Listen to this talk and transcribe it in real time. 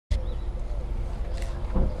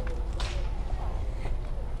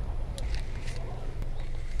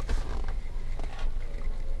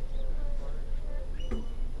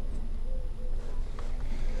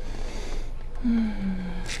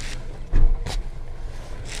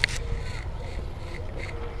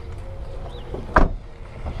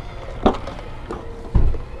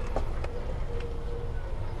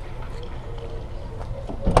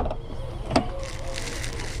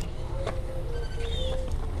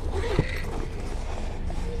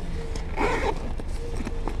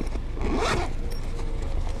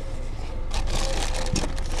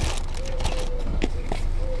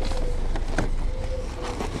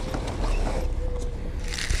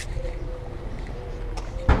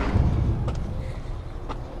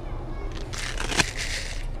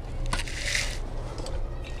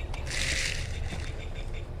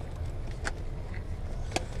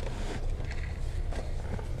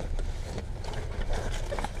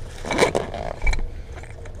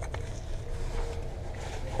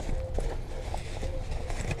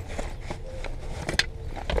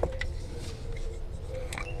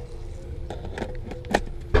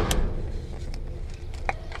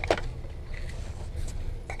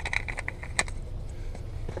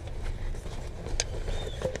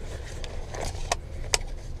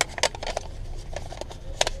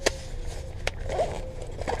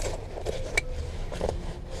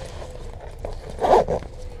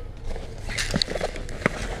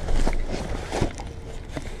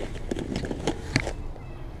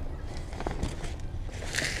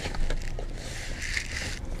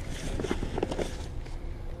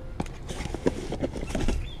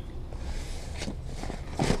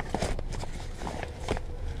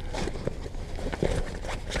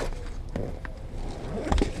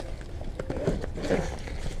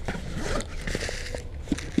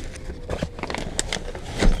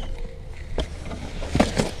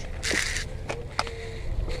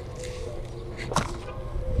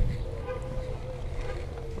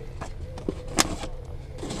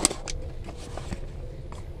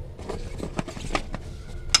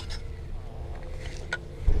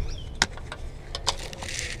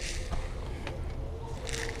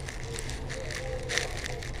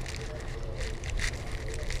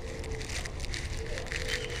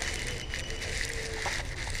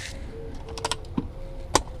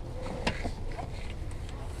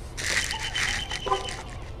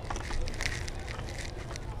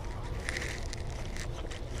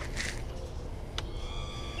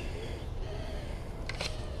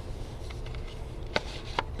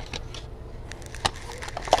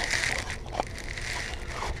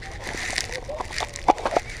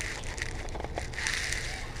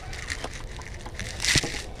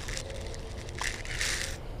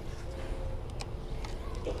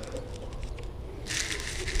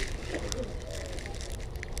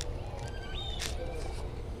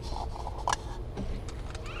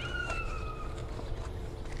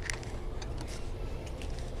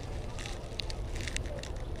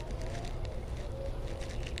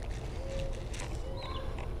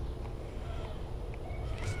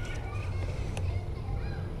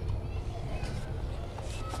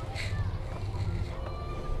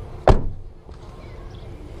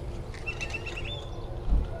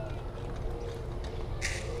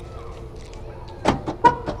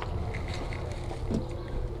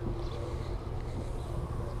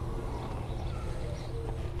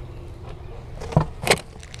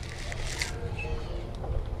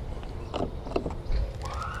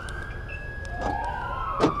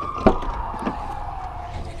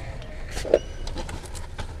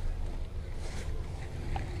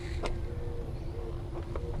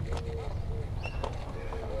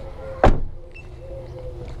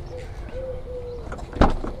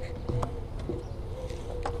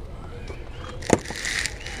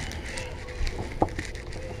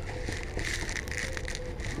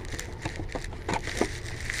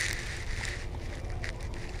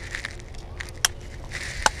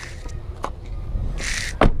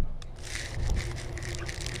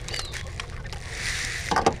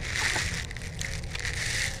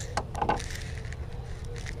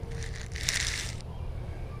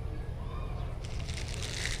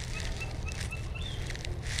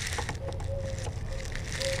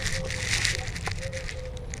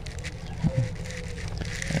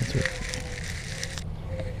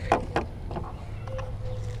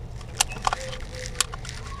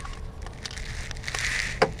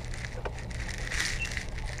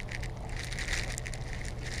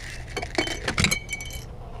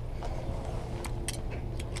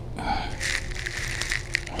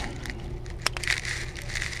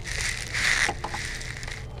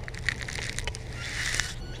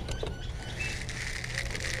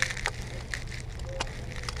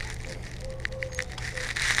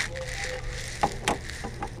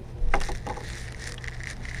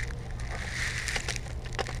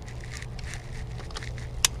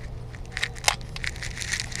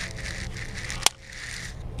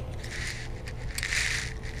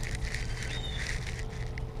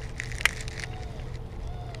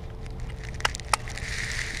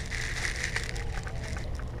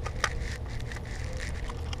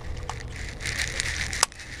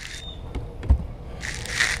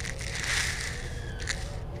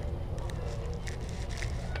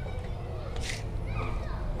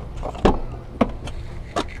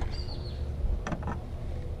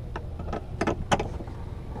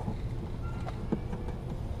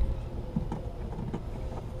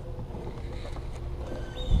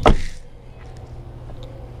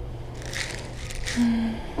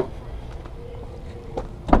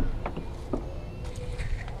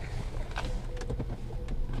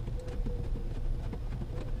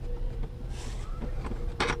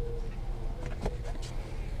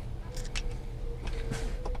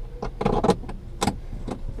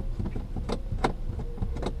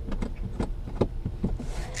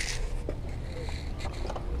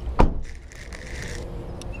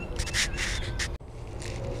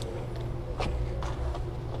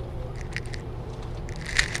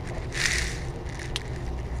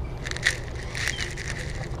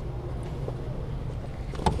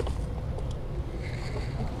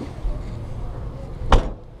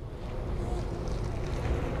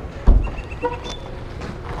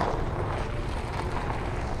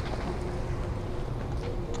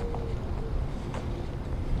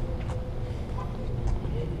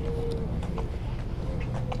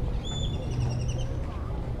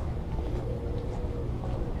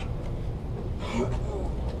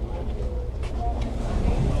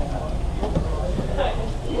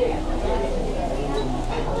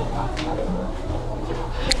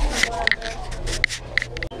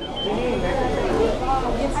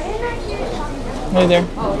Hey there.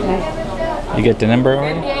 You get the number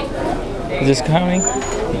already? Is this counting? Who's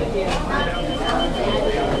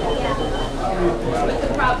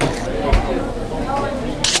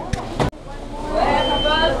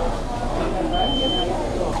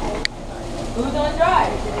on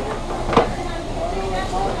drive?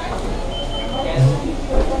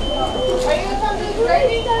 Are you gonna come to the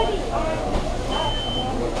training?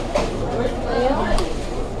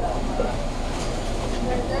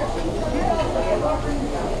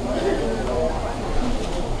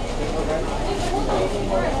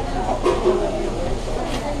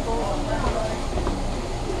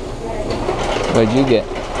 What'd you get?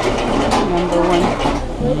 Number one.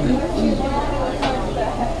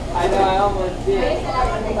 I know, I almost did.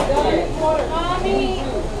 Mommy!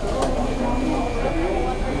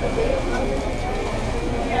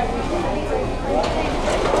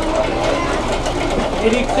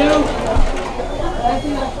 82?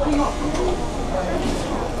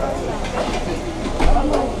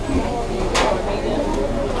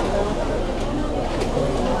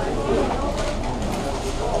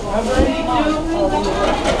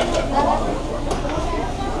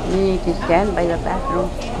 You need to stand by the bathroom.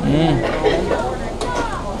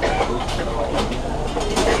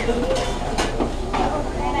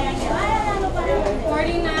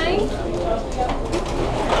 49?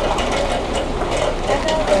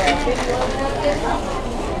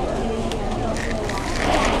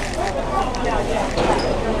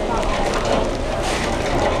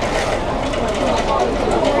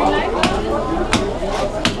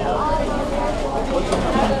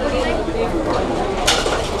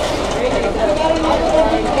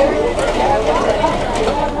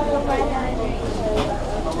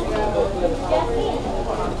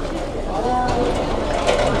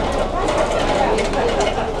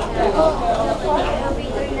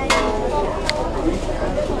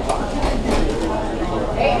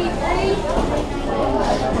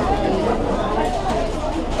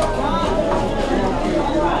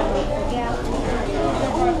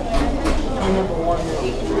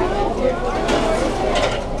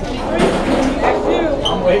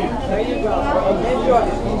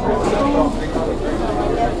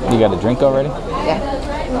 You got a drink already? Yeah.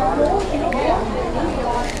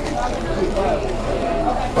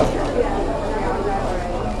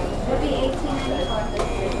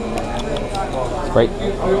 Sprite?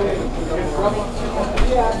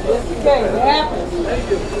 Okay, what happened?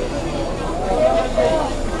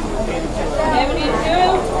 72?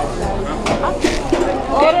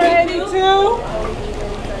 Order 82?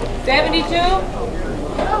 72?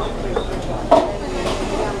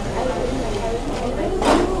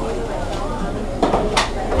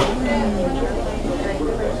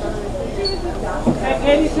 Take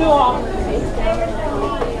 82 off.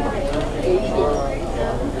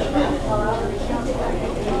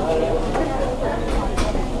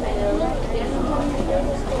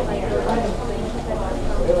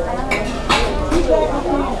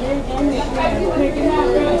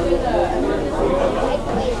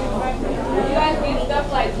 You guys need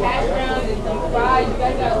stuff like hash browns and some fries. You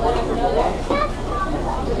guys gotta let us know that.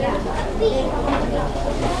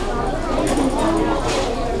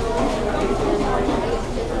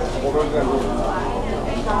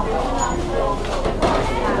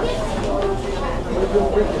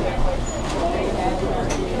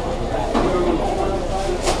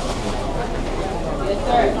 Yes,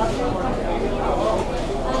 sir.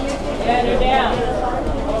 Yeah, they're down.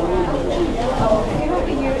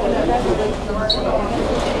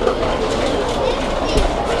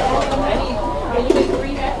 Can you make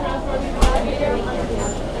 3 hash browns for me?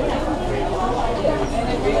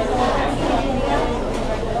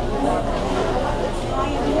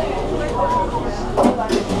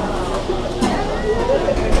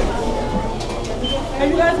 Have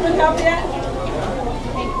you guys been helped yet?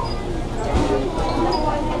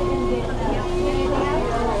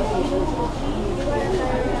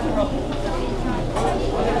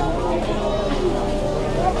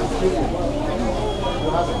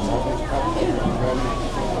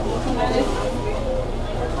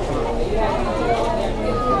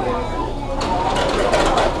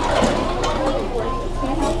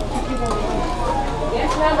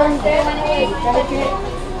 Yes, number 78.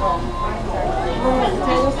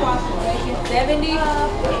 70.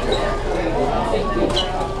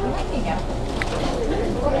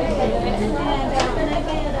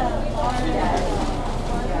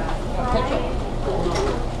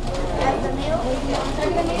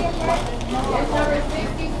 Yes, number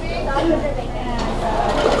 66.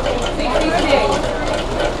 66.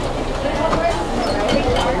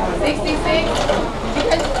 66. You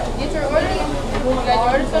guys get your order? You guys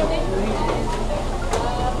order something?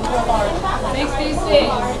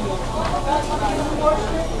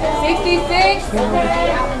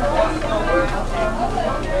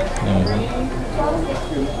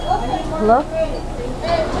 Hello?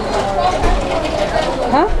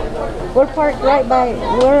 Huh? We're parked right by,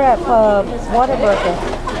 we're at Whataburger.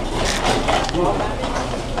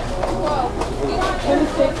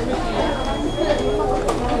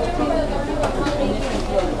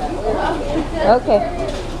 Okay.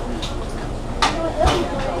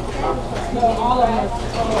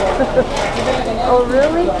 Oh,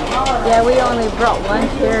 really? Yeah, we only brought one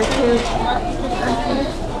chair too.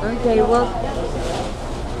 Okay, well.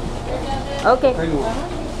 Okay.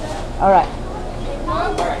 All right.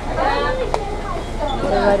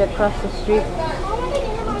 They're right across the street.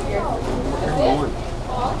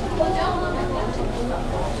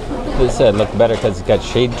 This said look better because it's got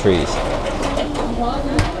shade trees.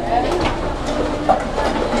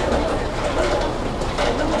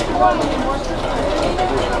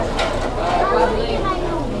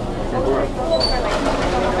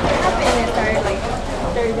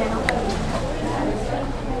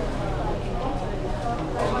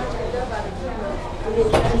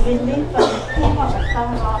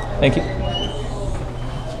 Thank you.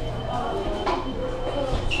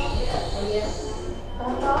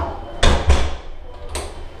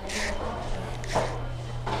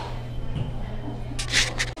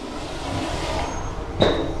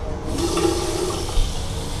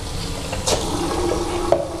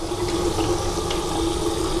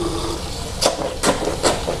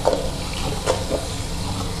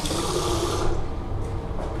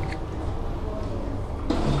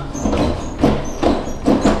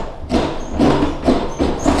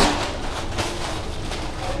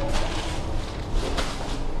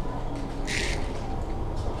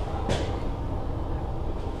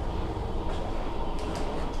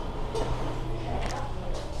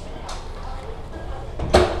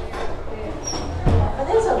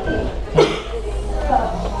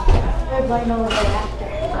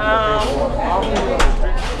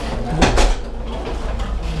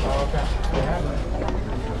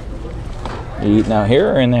 You eating out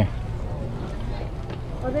here or in there?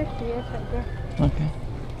 Oh, there she is right there. Okay.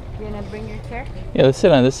 You gonna bring your chair? Yeah, let's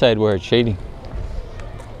sit on this side where it's shady.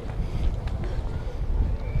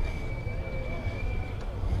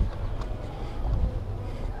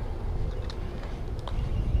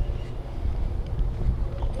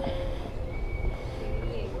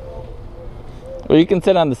 Well, you can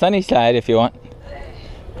sit on the sunny side if you want.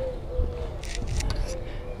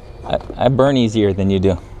 I burn easier than you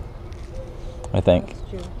do, I think. That's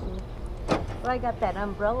true, too. Well, I got that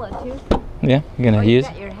umbrella, too. Yeah, you're gonna You use.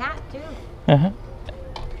 got your hat, too. Uh-huh.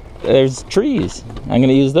 There's trees. I'm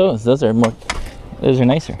gonna use those. Those are more. Those are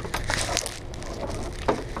nicer.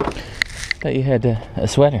 Thought you had a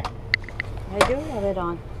sweater. I do have it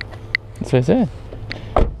on. That's what I said.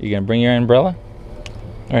 You gonna bring your umbrella,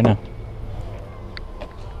 or no?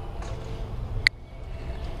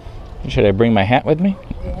 Should I bring my hat with me?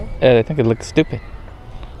 Yeah. I think it looks stupid.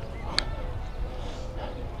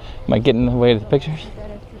 Am I getting in the way of the pictures? You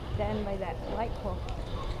gotta stand by that light pole.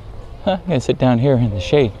 Huh? I'm gonna sit down here in the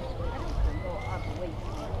shade.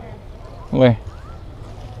 Where?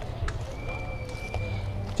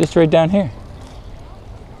 Just right down here.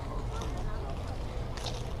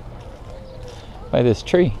 By this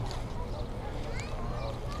tree.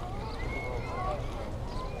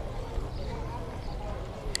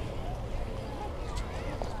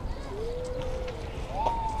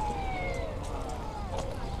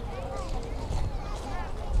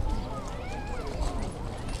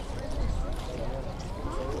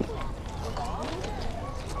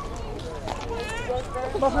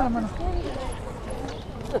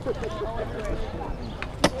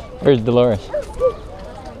 Where's Dolores?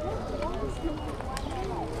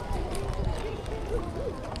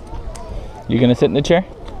 You gonna sit in the chair?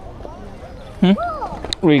 Hmm?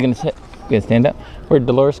 Where are you gonna sit? You gonna stand up? Where'd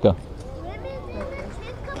Dolores go?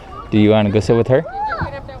 Do you want to go sit with her?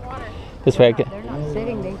 This way I can. They're not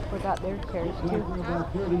sitting, they forgot their chairs, too.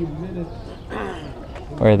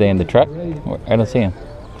 Where are they, in the truck? I don't see them.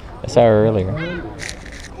 I saw her earlier.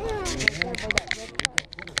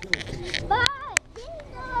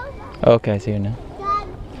 Okay, I see her now.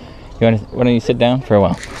 You want to? Why don't you sit down for a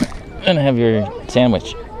while and have your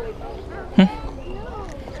sandwich?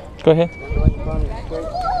 Go ahead.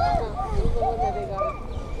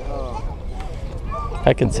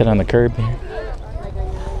 I can sit on the curb here.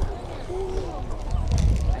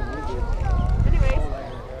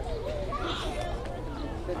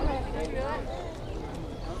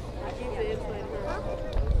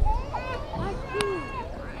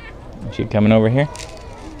 Is she coming over here?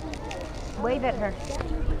 Wave at her.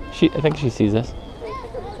 I think she sees us.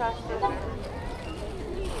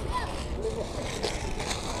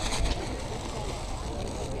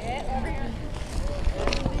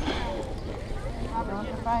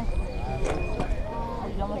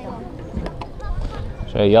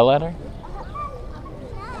 Should I yell at her?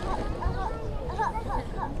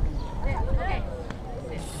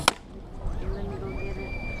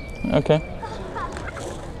 Okay.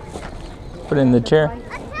 Put it in the chair.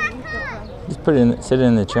 Just put it in, sit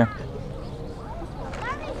in the chair.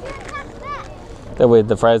 That way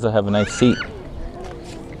the fries will have a nice seat.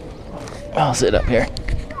 I'll sit up here.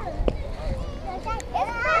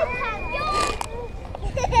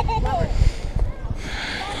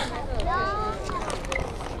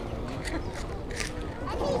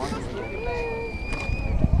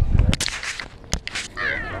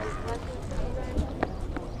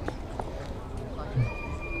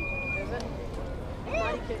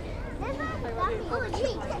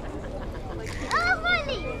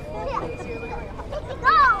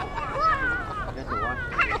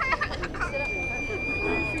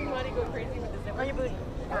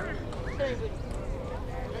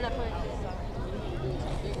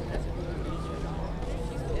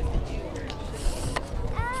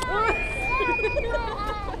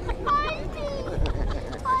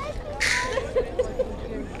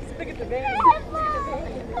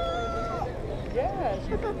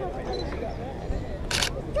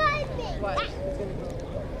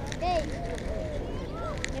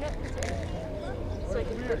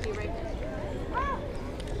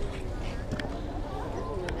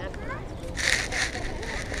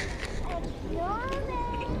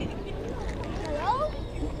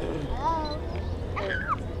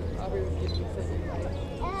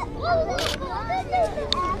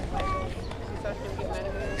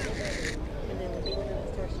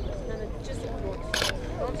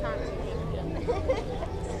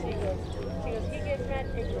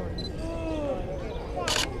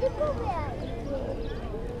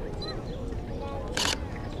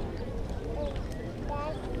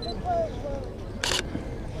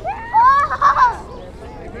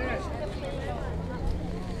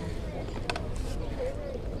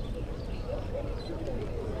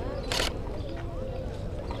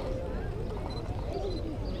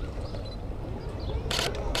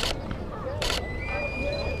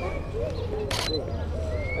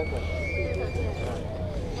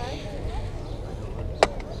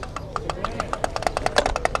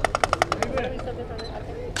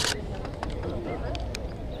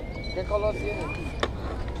 ¿Qué color tiene?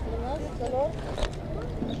 ¿Color?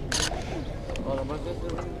 O nomás es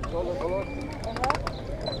un solo color.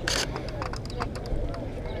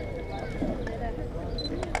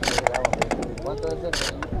 ¿Cuánto es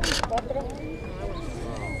eso? 4.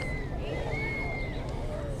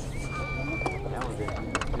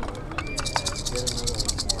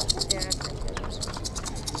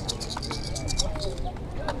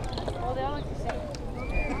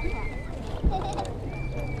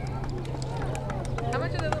 How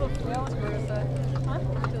much are the little flutes, Marissa? Huh? How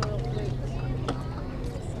much are the little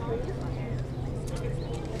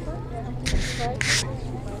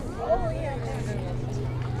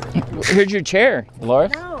flutes? Here's your chair,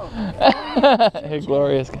 Dolores. No. Hey,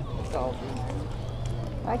 Glorious. I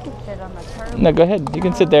can sit on the curb. No, go ahead. You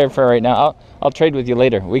can sit there for right now. I'll trade with you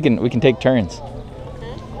later. We can take turns.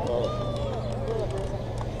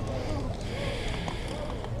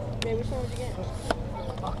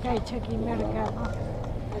 Okay, Chucky, where to go?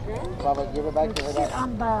 Papa, give it back to her. Sit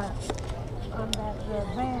on that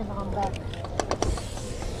van on that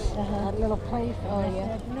little place. Oh,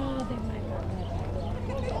 yeah. Said, no, they might not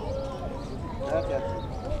let us. Okay.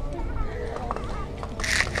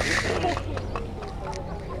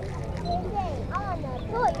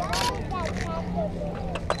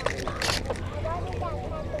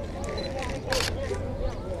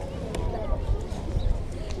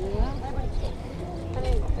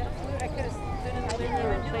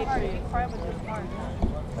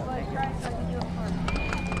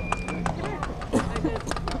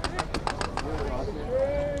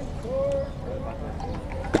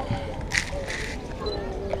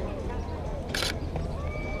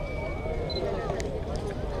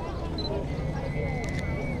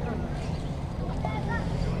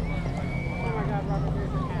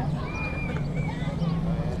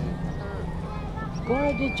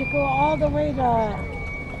 Boy, did you go all the way to...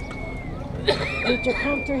 Did you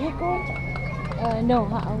come through Hickory? No,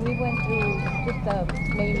 we went through just the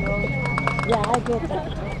main road. Yeah, I get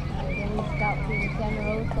that. Then we stopped through Santa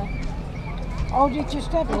Rosa. Oh, did you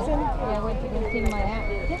step in? Yeah, I went to go see my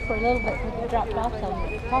aunt just for a little bit because we dropped off some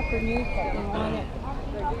Hawker news that we wanted.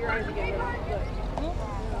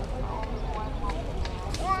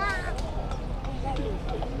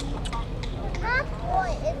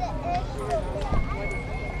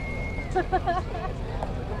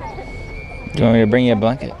 Do you want me to bring you a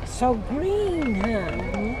blanket? So green, huh?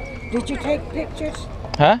 Did you take pictures?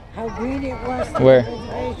 Huh? How green it was. Where?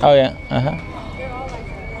 Oh yeah.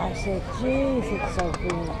 I said, geez, it's so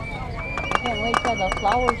green. Can't wait till the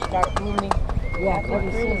flowers start blooming. Yeah,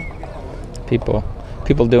 pretty soon.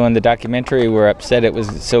 People doing the documentary were upset it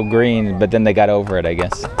was so green, but then they got over it, I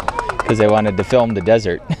guess, because they wanted to film the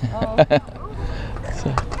desert. But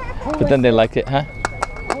then they liked it, huh?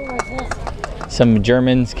 Who was this? Some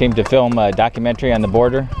Germans came to film a documentary on the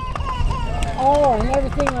border. Oh, and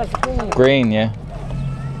everything was green. Green, yeah.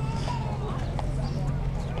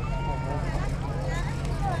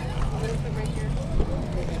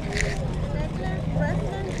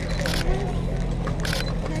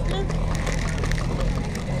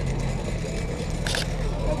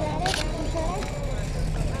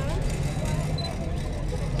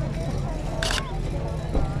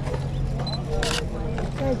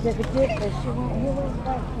 Took a dip, but she won't hear it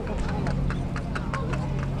back to the front.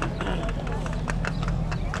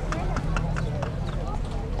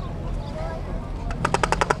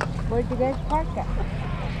 Where'd you guys park at?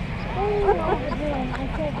 Oh, over there. And I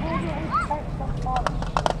said, where do I park so far?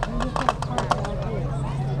 And you can't park right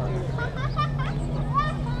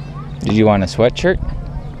here. Did you want a sweatshirt?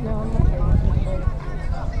 No, I'm not ready.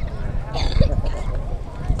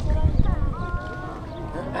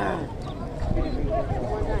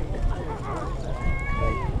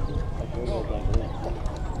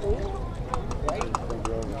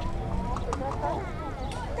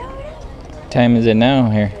 What time is it now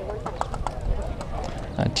here?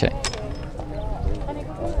 I'll check.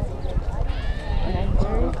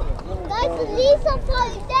 Guys, the leaves are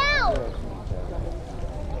falling down.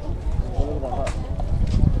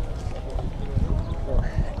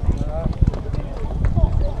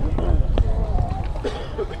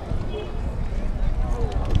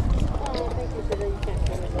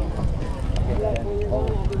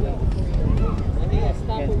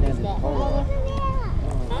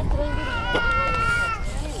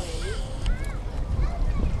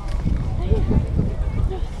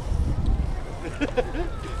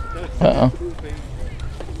 Uh-oh.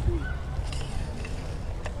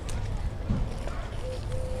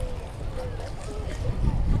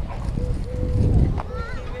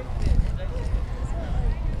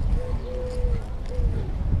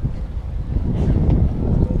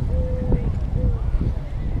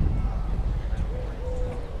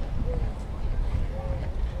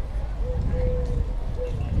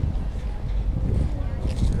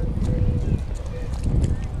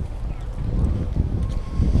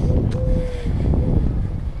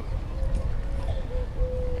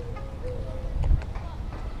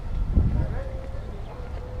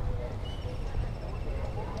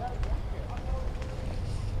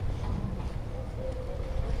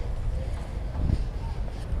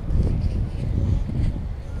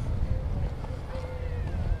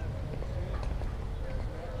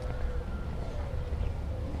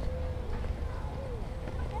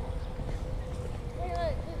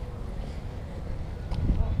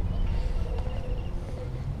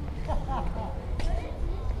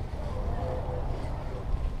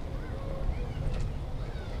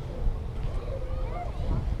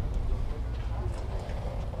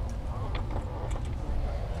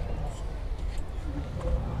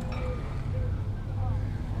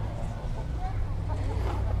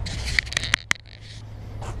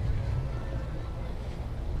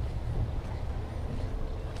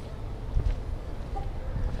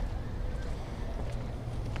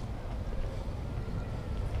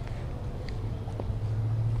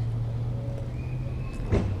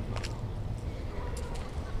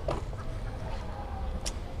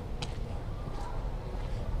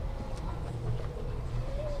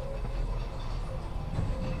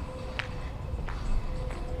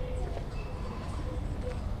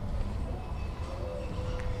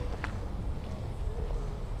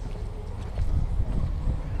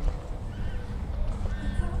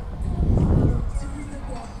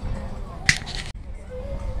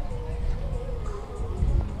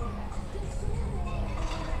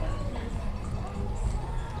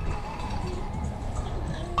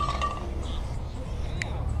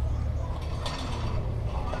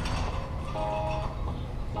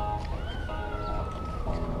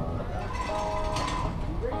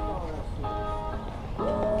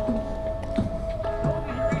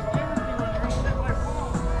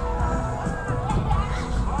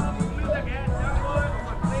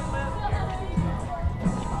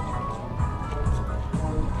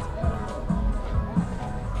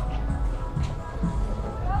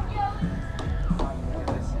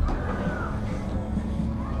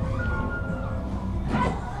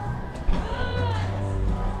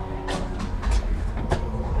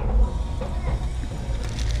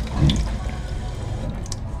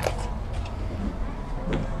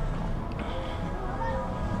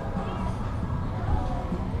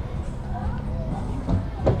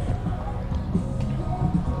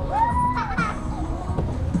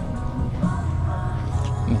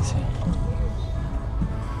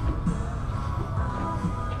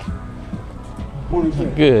 Morning,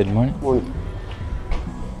 sir. Good morning. Morning.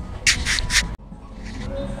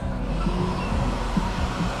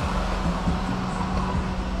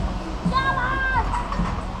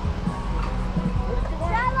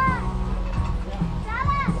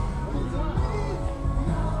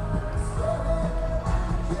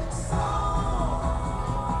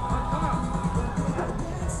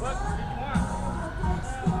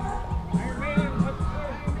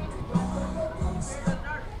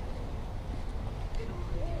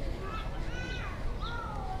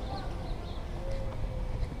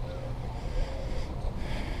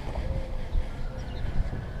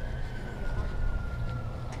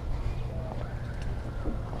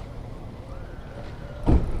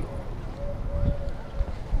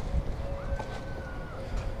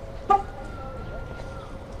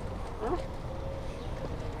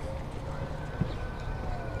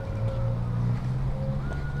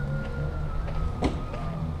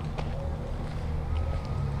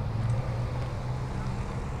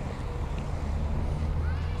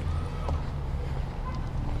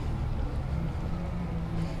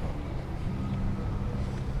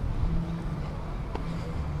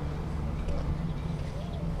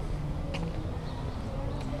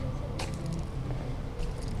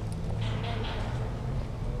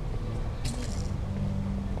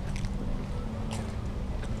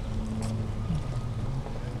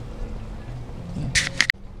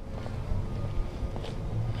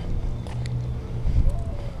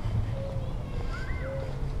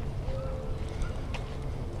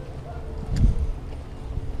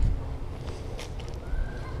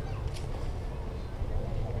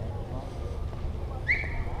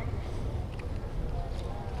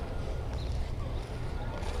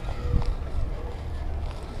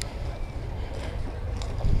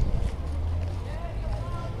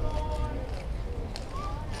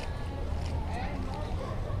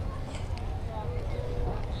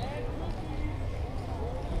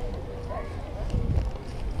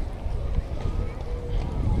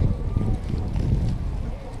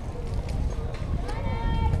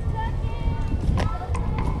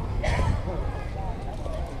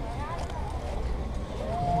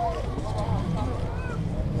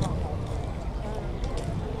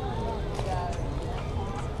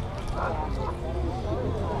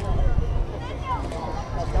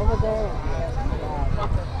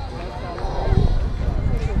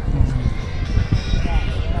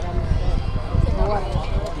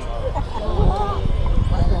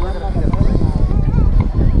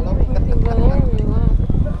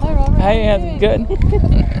 Hi, how's it good?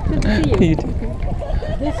 Good to see you.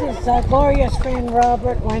 This is Gloria's friend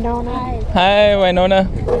Robert Winona. Hi, Winona. I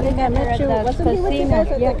think I met you. Wasn't he with you guys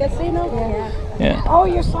at the casino? Yeah. Yeah. Oh,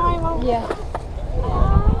 you're Simon? Yeah.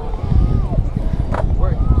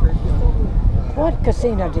 What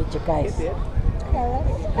casino did you guys? Paris.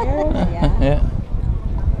 Yeah. Yeah.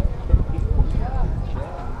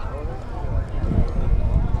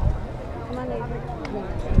 Come on, neighbor.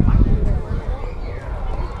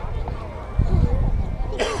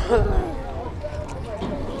 We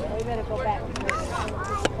better go back.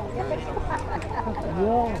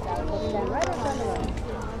 Yeah. Right in front of us.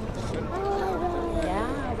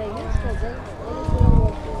 Yeah, they used to.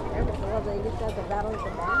 They used to have the battle of the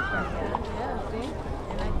bands. Yeah, see?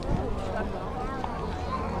 And I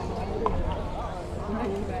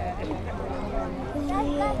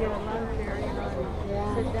yeah.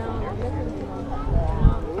 Sit down and listen to them.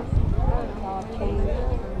 Yeah. It's all changed.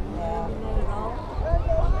 Yeah.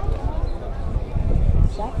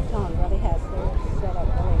 Saxon really has theirs set up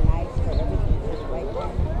really nice for everything just right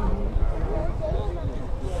there.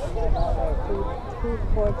 They have all their food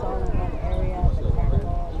courts all in one area, the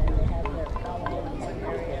carnival, and then they have their ballet in one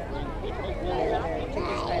area, and they have their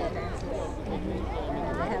chicken scratch dances, and then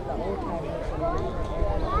they have the old timers in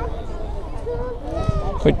another area.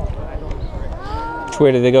 Which way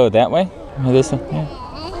do they go? That way? Or this way? Yeah.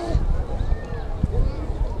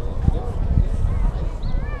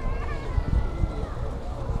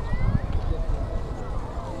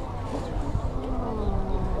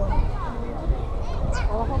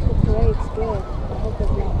 Well, I hope the parade's good. I hope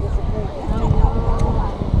it's not disappointing.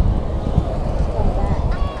 Come back.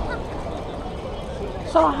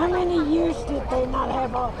 So how many years did they not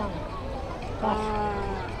have all them? I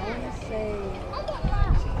want to say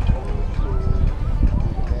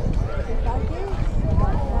 5 years.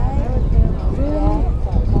 About 5. Really? Yeah,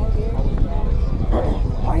 about 5 years. Yeah.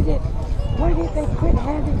 Why did they quit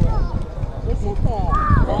having them? They said the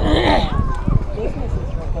businesses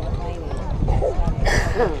were complaining.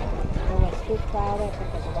 There was too crowded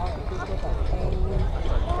because of all the people that came.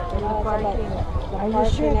 Are you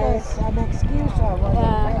sure that's an excuse or was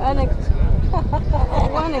it?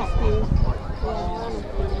 one excuse. Yeah, one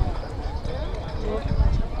excuse. Yep.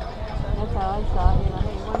 That's how I saw it. You know,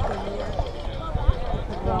 hey, one thing here.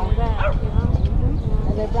 What's wrong with that? You know? Mm-hmm.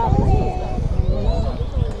 And they brought me in.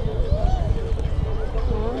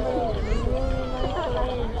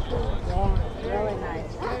 Yeah, really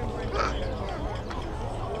nice.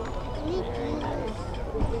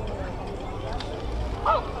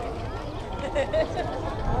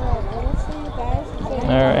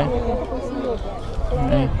 All right.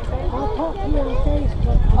 I'll talk to you on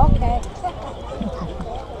Facebook. Okay.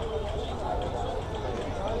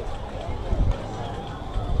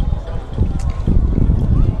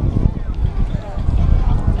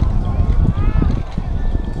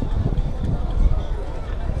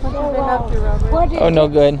 Oh, no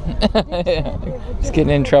good. Just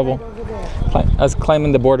getting in trouble. I was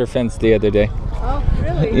climbing the border fence the other day. Oh,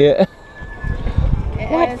 really? Yeah.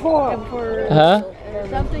 What for? Huh?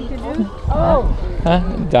 Something to do? Oh. Huh?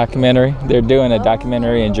 Documentary. They're doing a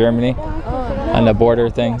documentary in Germany on the border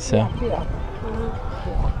thing. So.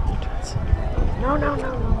 No.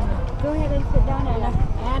 Go ahead and sit down, Anna.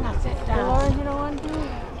 Anna, sit down. Lauren, you don't want to?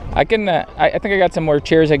 I can. I think I got some more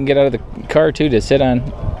chairs I can get out of the car too to sit on.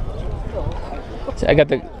 So I got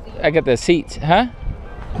the seats, huh?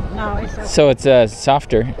 No, it's okay. So it's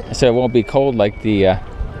softer, so it won't be cold like the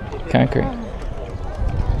concrete.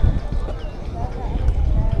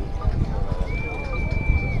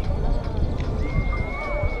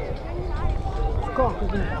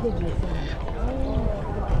 Drank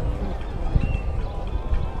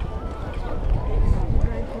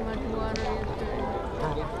too much water yesterday.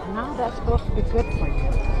 No, that's supposed to be good for you.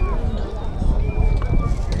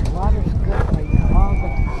 Water's good for you all the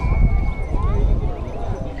time.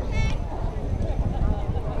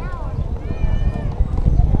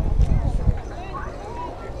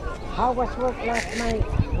 How was work last night,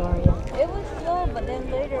 Gloria? It was slow, but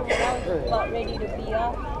then later when I was about ready to be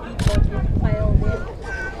off, people just piled in.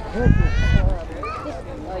 Goodness.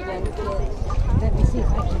 Young kids. Let me see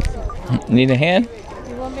if I can see. Need a hand?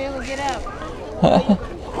 You won't be able to get up.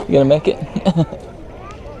 You gonna make it?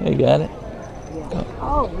 You got it.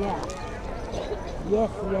 Oh, yeah. Yes.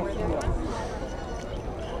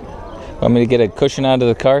 Want me to get a cushion out of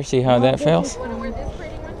the car? See how that feels?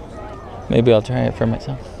 Maybe I'll try it for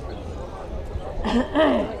myself.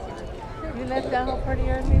 You left that whole party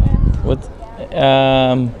early then? What?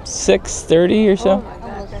 6:30 or so.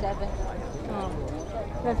 Almost 7. Oh,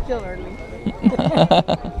 that's still early.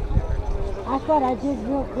 I thought I did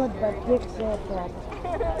real good, but Dick said that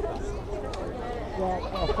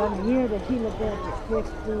from here to Gila Bend is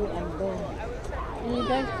 50, and then And you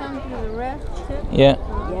guys come to the rest too? Yeah.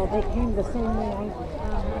 yeah, they came the same way I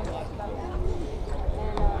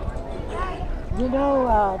did. You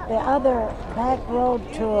know, the other back road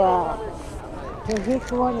to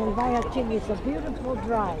Hickory and Viachi is a beautiful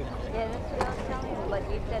drive. Yeah, that's what I'm telling you. But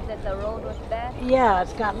you said that the road was bad? Yeah,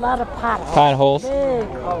 it's got a lot of potholes. Potholes. Big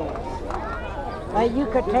holes. Like you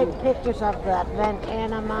could take pictures of that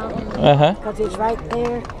Ventana Mountain Uh-huh. because it's right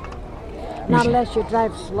there. Not unless you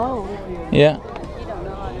drive slow. Yeah. You don't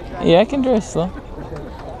know how to drive. Yeah, I can drive slow.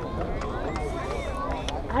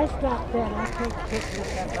 I stopped there and I took pictures of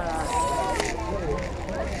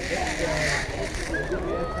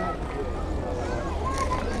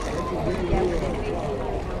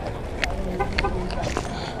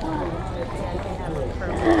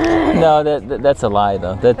No, that's a lie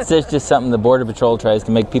though. That's just something the Border Patrol tries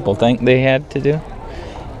to make people think they had to do.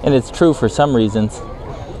 And it's true for some reasons.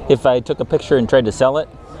 If I took a picture and tried to sell it,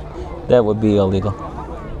 that would be illegal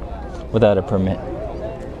without a permit.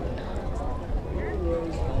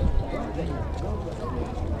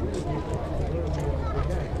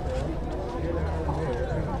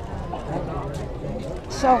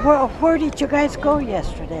 So where did you guys go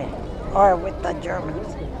yesterday? Or with the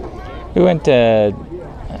Germans? We went to,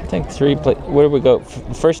 I think, 3 places. Where did we go?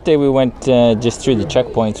 First day we went just through the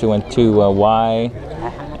checkpoints. We went to Y,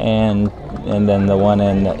 and then the one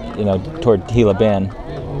in, toward Gila Bend.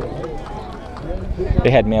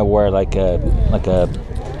 They had me wear like a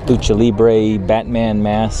lucha libre Batman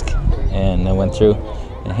mask, and I went through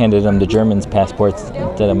and handed them the Germans' passports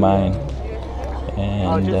instead of mine.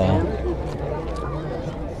 And then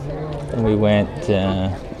we went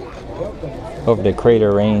over to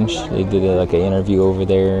Crater Range. They did like an interview over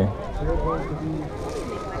there.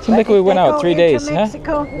 Seemed like we went out 3 days, huh?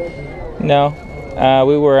 Mexico? No,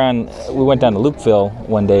 we went down to Loopville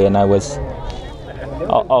one day, and I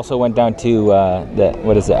also went down to the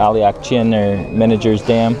Aliak Chin or Menager's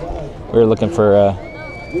Dam. We were looking for a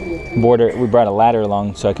border. We brought a ladder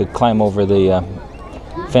along so I could climb over the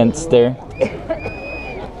fence there.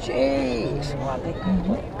 Gee. drinks while they could.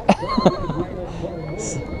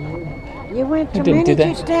 You went to didn't do that.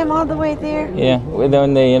 Miniature Stem all the way there? Yeah,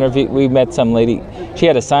 when they interviewed, we met some lady. She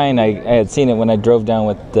had a sign. I had seen it when I drove down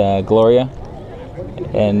with Gloria,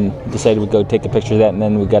 and decided we'd go take a picture of that. And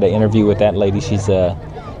then we got an interview with that lady. She's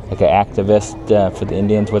like an activist for the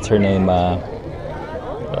Indians. What's her name?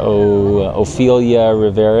 Ophelia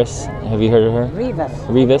Rivas. Have you heard of her?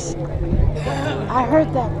 Rivas. I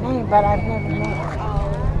heard that name, but I've never met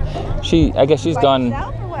her. I guess she's gone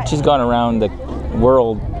around the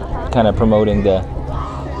world, kind of promoting the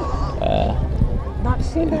Not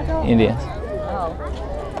seen that at all? Indians.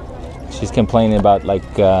 She's complaining about like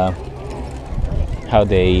how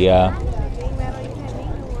they.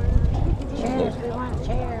 Chairs, we want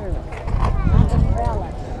chairs. Not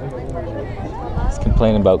umbrellas. She's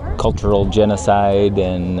complaining about cultural genocide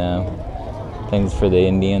and things for the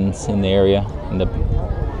Indians in the area, and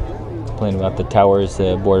complaining about the towers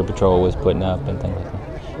the Border Patrol was putting up and things like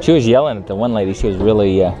that. She was yelling at the one lady. She was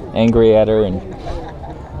really angry at her and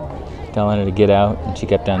telling her to get out, and she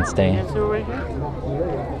kept on staying.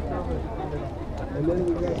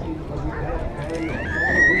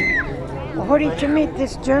 Well, where did you meet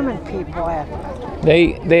this German people at?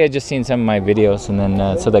 They had just seen some of my videos, and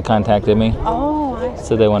then so they contacted me. Oh, I see.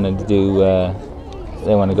 So they wanted to do.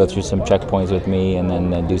 They want to go through some checkpoints with me, and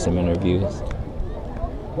then do some interviews.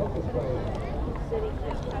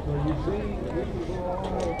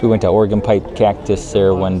 We went to Oregon Pipe Cactus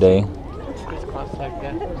there one day.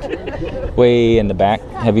 Way in the back.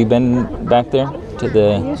 Have you been back there to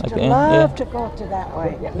the? I used to end? love to go to that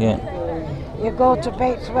way. Yeah. You go to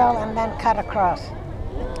Bateswell and then cut across.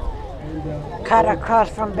 Cut across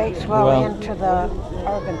from Bateswell Well, into the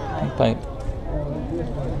Oregon Pipe. Pipe.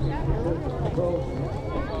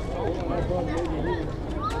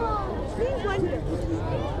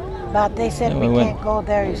 But they said Yeah, we we went. can't go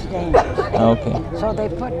there, it's dangerous. Okay. So they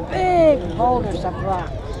put big boulders of rock.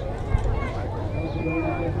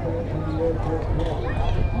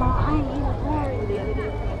 No, I ain't even there.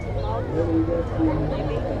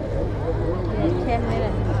 10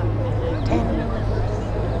 minutes. 10 minutes.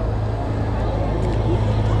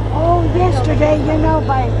 Oh, yesterday, you know,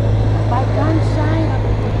 by Gunsight,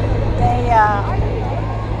 they,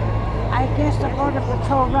 I guess the Border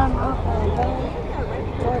Patrol run up and down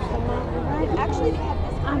towards the mountain, right? Actually,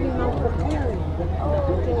 I mean, on Prairie.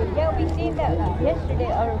 yeah, we seen that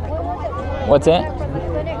yesterday. Or what was it? What's that? From the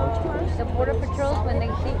clinic. The border patrols when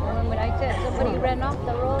I said somebody ran off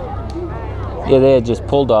the road. Yeah, they had just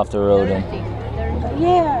pulled off the road and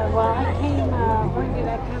Yeah, well, I came, when did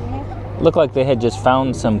I come here? looked like they had just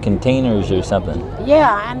found some containers or something.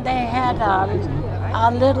 Yeah, and they had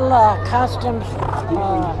a little customs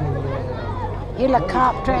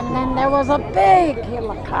helicopter, and then there was a big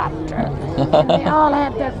helicopter. And they all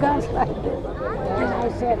had their guns like this. And I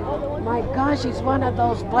said, my gosh, is one of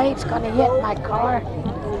those blades going to hit my car?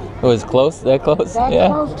 It was close, that close? That Yeah.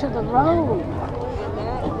 close to the road.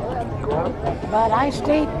 But I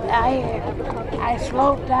stayed, I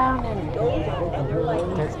slowed down and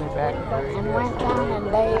went down, and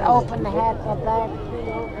they opened the hatch up back.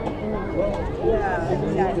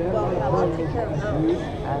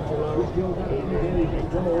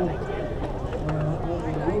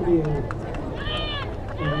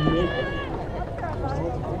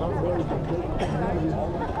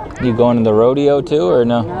 You going to the rodeo too, or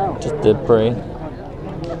no? No. Just the parade?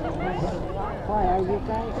 Why, are you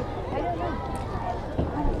guys?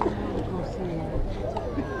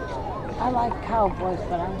 I like cowboys,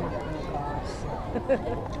 but I'm not going to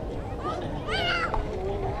go.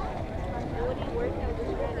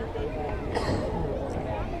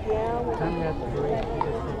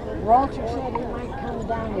 Walter said he might come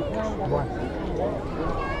down with Brenda.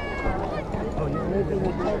 Maybe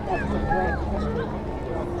we take that for breakfast.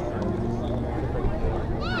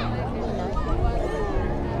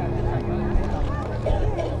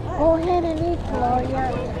 Go ahead and eat, Gloria.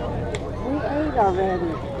 We ate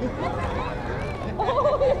already.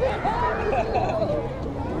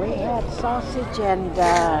 We had sausage and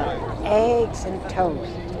eggs and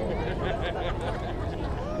toast.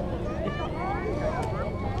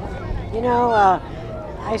 You know,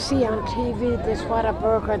 I see on TV this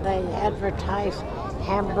Whataburger, they advertise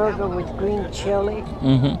hamburger with green chili,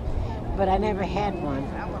 Mm-hmm. but I never had one.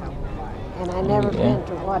 And I never been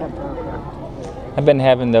to Whataburger. I've been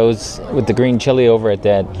having those with the green chili over at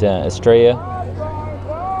that Estrella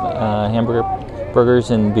hamburger, burgers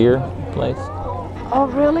and beer place. Oh,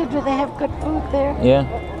 really? Do they have good food there? Yeah.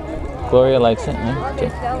 Gloria likes it. Yeah. All they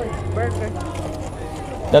sell is burgers.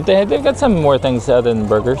 Don't they they've got some more things other than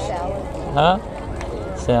burgers. Huh?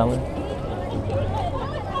 Salad.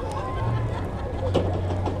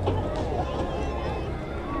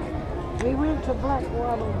 We went to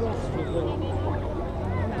Blackwater yesterday.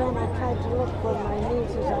 And then I tried to look for my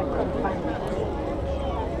nieces. I couldn't find them.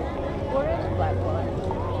 Where is Blackwater?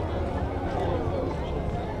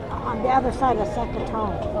 On the other side of Second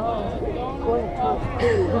Home. Going towards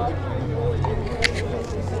Coolidge.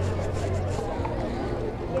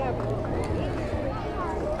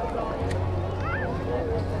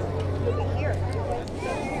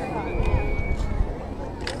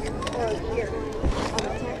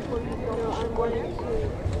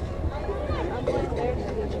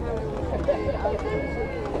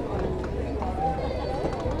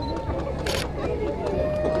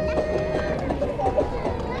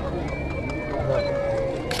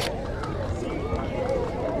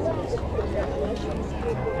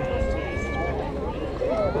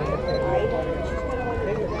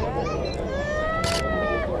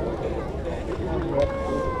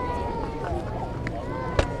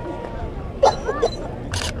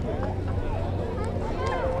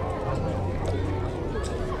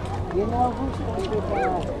 You know who's going to be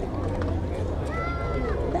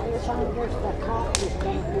that Saunders, the cop, is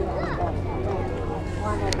going to be on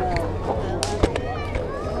one of the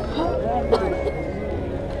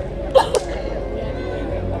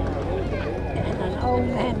and an old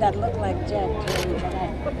man that looked like Jack Terry,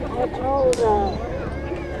 but I told,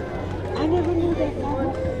 I never knew that guy.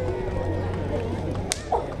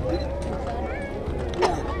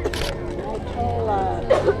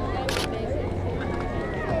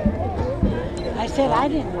 I said I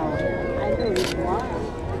didn't know him. I knew his wife.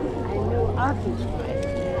 I knew of his wife.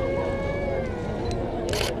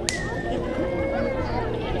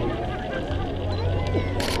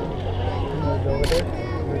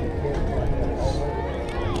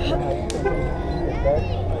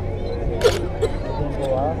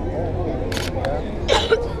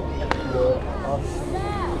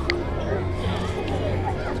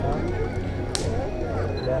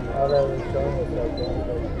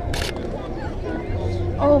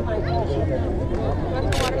 Oh my gosh.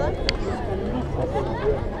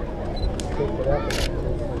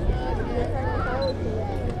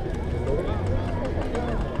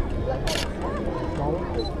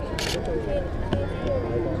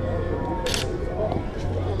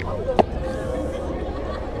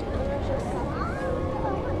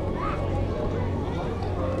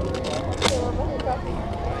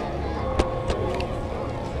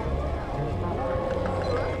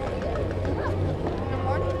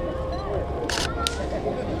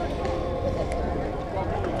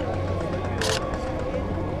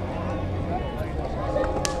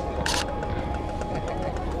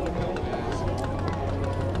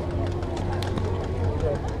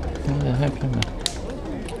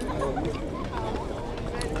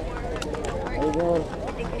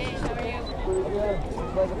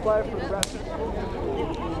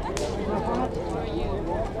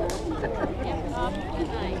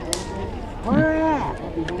 Where at?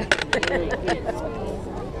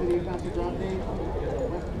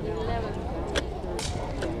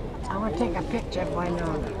 I want to take a picture of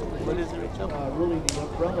Winona. What is it? Really the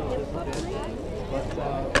umbrella, isn't it? But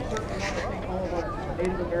certainly want to thank all of our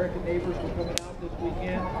Native American neighbors for coming out this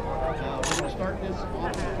weekend. We're going to start this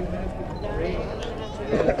off in 2 minutes with the parade.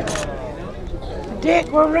 Dick,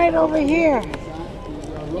 we're right over here.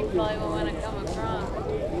 You probably will want to come across.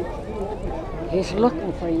 He's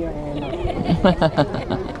looking for you, Anna.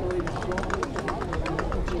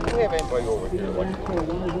 We have anybody over here. Always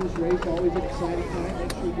an exciting time.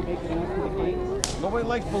 Make sure you make it out to the gates. Nobody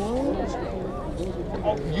likes balloons?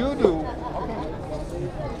 Oh, you do?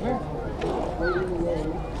 Okay.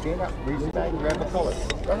 Stand up, reach back, and grab the color.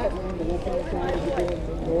 Go ahead.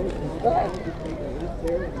 Go ahead.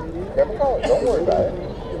 Grab the color, don't worry about it.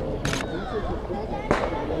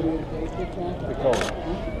 The color.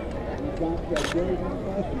 I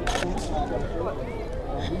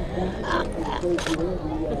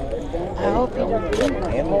hope you don't leave An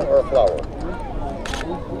animal or a flower?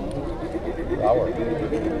 Flower.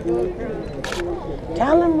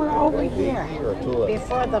 Tell him we're over here Or a tulip?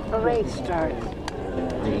 before the parade starts.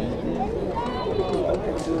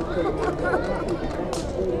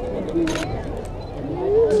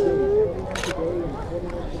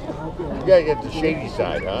 You gotta get the shady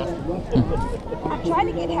side, huh? I'm trying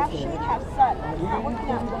to get half shade, half sun. It's not working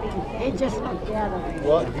out for me. It just looked at him.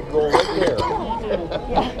 Well, you can go right there.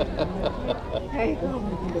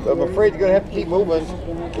 So I'm afraid you're gonna have to keep moving.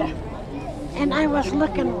 And I was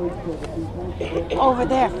looking over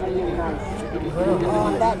there for you guys.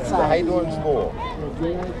 On that So how you side. doing in school?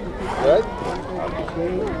 Good?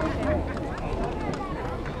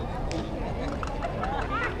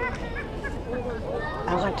 I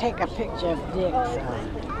want to take a picture of Dick. So.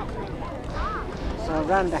 so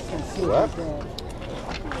Rhonda can see What? the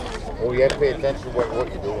good. Well, you have to pay attention to what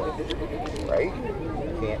you're doing, right?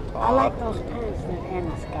 You can't talk. I like those pants that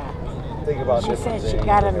Anna's got. Think about She different said she things,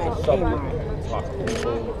 got 'em different at subjects, Kmart. talk to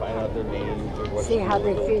people, find out their names or what. See how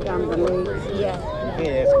they feed on the leaves? Yeah. You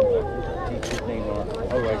can't ask them what the teacher's name are.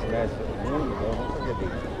 Otherwise, you're not don't forget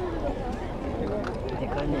these.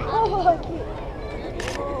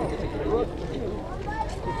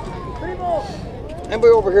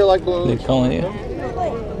 Anybody over here like They balloons? calling you?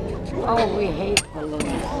 Oh, we hate balloons.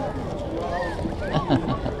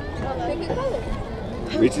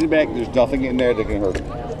 Reach in the back. There's nothing in there that can hurt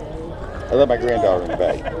them. I let my granddaughter in the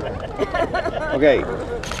bag. Okay.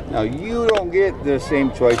 Now you don't get the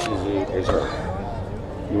same choices as her.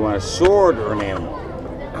 You want a sword or an animal?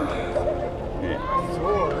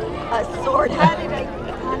 Yeah. A sword. How did I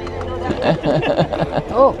know that?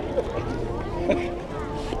 Oh,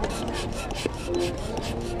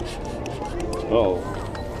 Oh.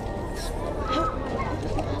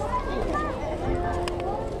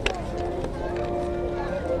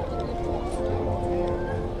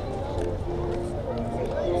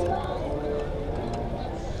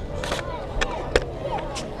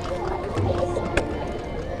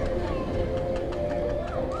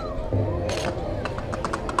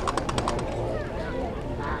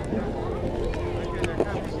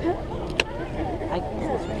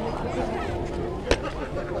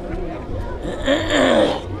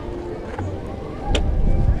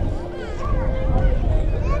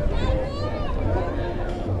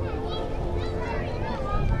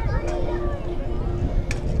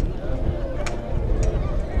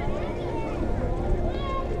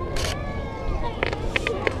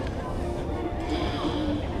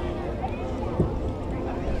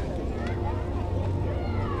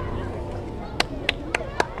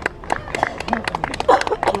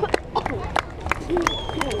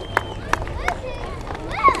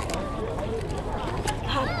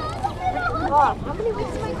 How many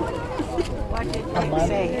weeks am I going? what did Nick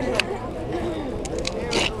say?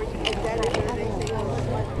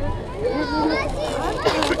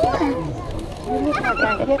 You look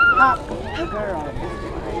like a hip hop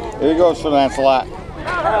girl. Here he goes for Lancelot.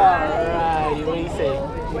 Alright, what do you say?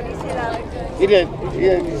 What do you say, Alex? He did.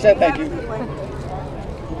 He said thank you.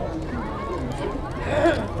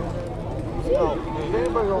 Oh, is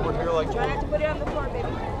anybody over here like Try not to put it on the floor,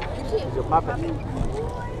 baby. your puppet?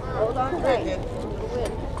 Hold on tight.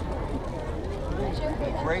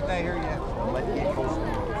 Right now here yet. Let it go.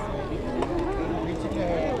 Reach in your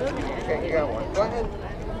hand. Okay, you got one. Go ahead.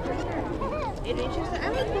 It inches. I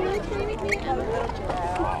like the little tiny thing.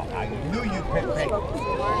 I knew you picked pink.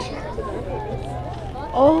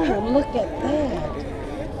 Oh, look at that.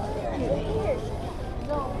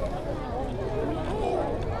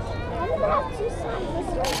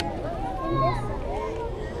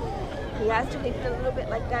 He has to leave it a little bit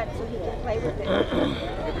like that so he can play with it.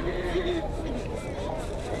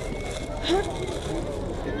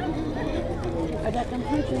 Ada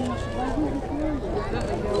completely must have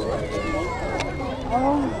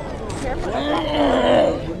Oh,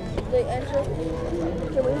 The entrance.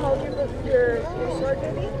 Can we hold your sword,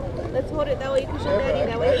 baby? Let's hold it that way you can show Daddy.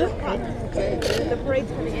 That way it won't pop. The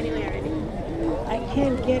parade's coming anyway already. I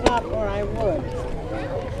can't get up or I would.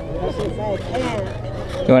 Because if I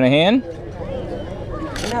can't, You want a hand?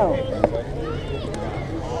 no.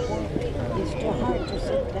 It's too hard to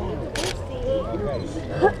sit down.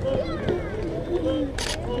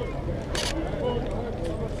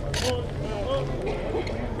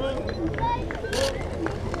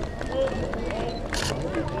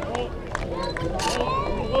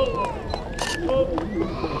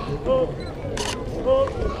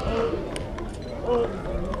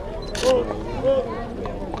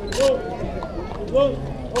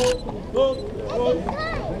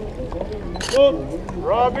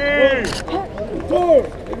 Robbie!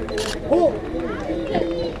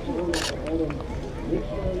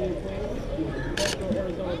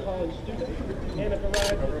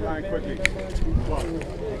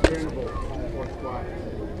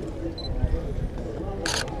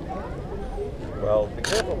 Well, be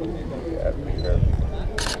careful with these things. You have to be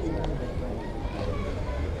careful.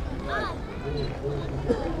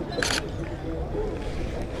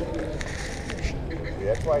 See,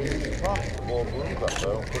 that's why you need to blow balloons up so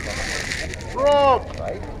I don't put them on. Rob!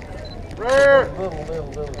 Right? Rare! Little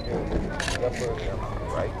dude. That's where they're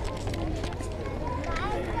right?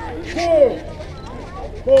 Forward!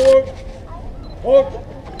 Hold!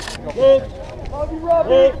 Hold!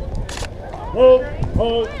 Robbie! Hold! Hold!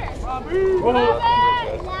 Hold! Hold!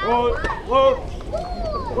 Hold! Hold!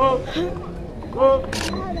 Hold! Hold!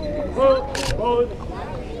 Hold! Hold!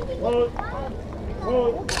 Hold!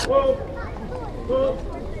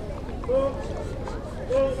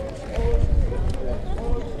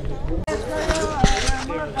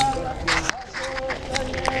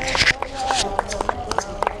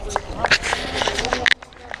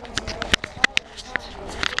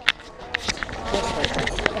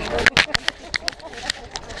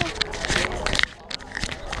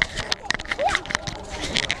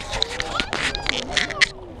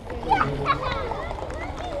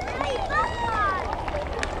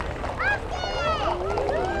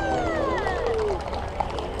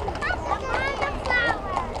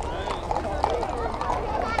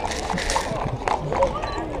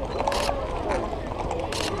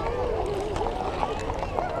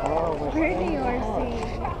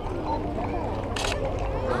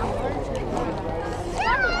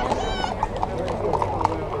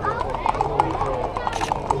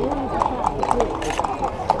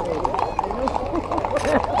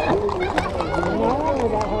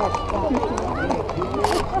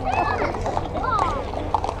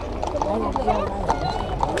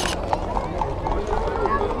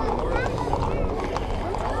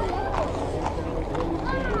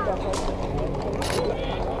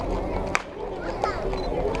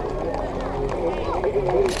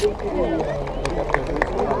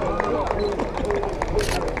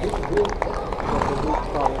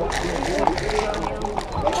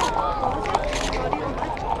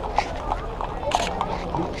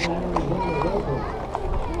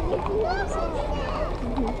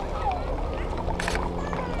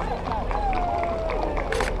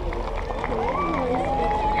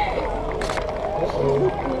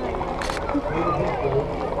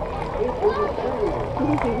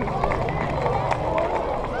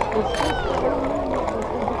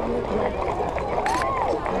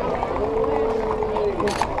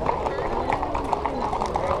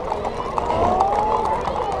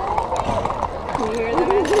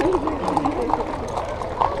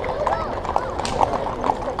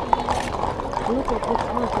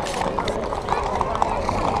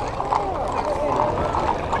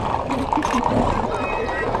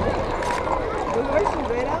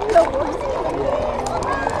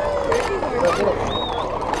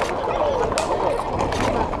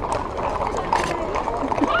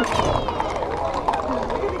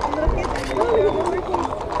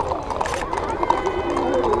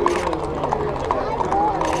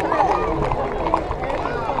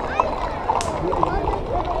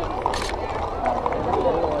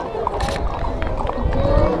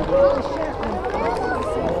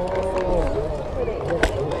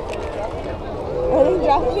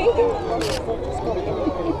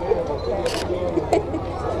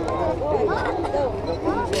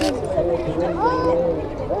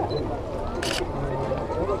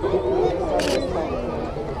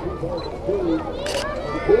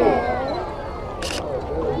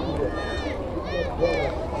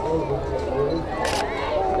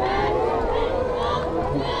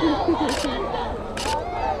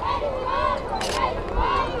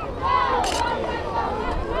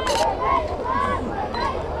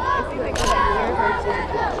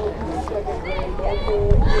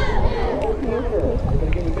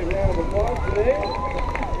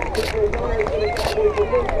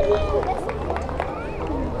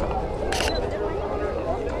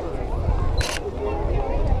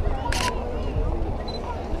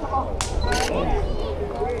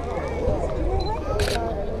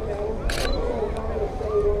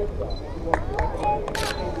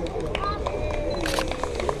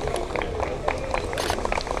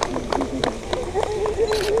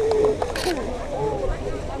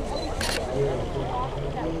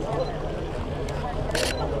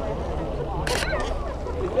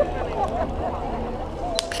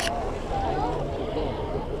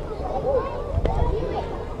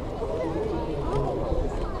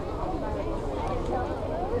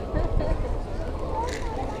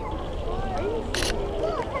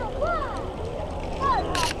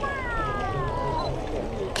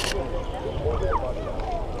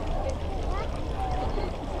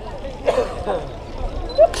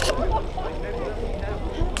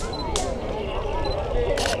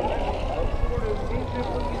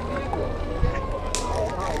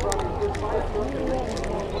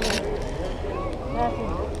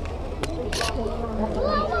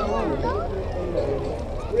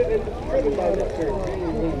 Driven by Mr.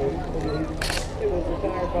 It was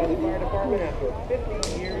retired by the fire department after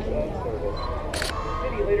 50 years of service. The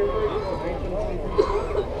city later purchased the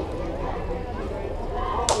 1923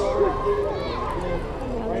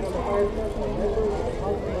 right on the fire department members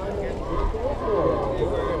of the non-against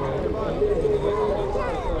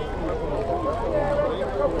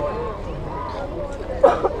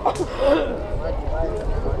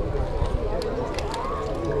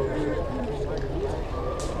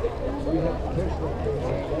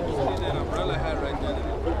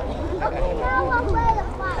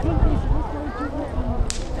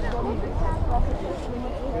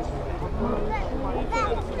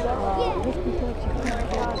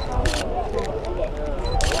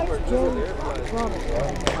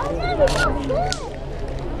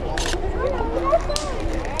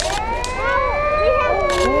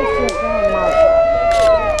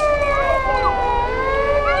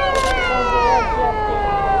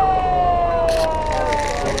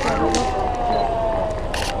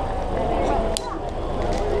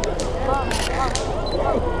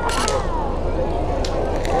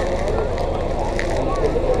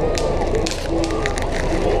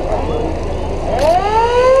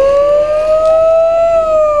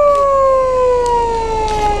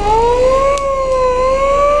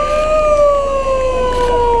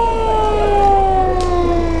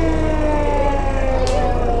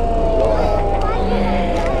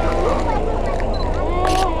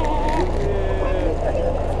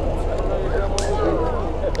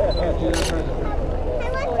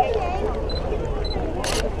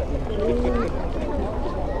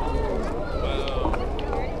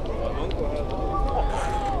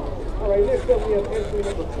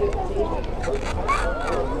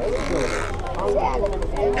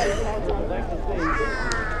I'll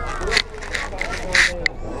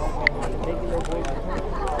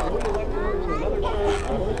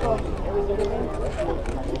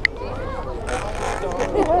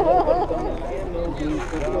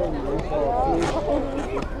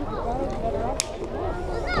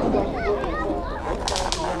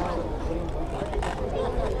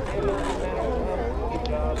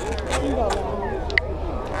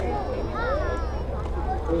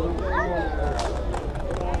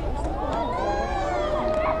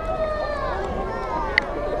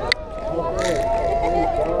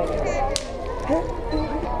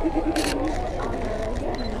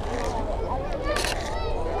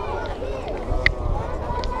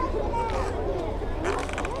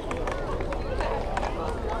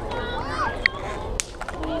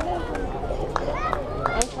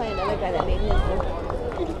find another guy that made his look.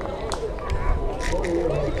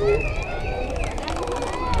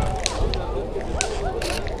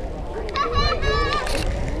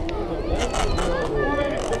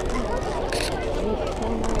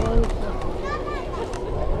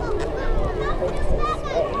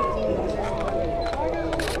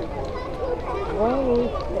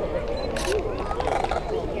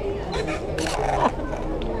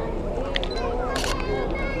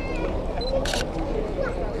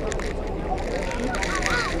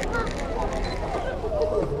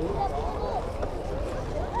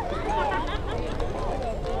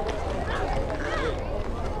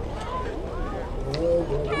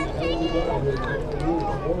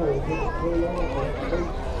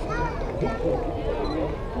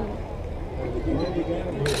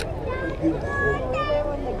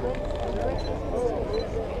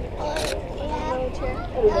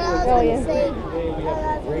 Oh, yeah. Today we have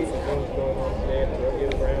some great things going on today at the Rodeo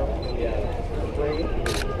Ground. We have parade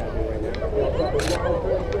happening right now.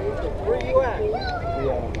 Where you at?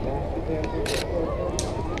 The master dancers.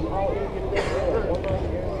 All Indian dancers. One right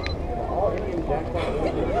here. All Indian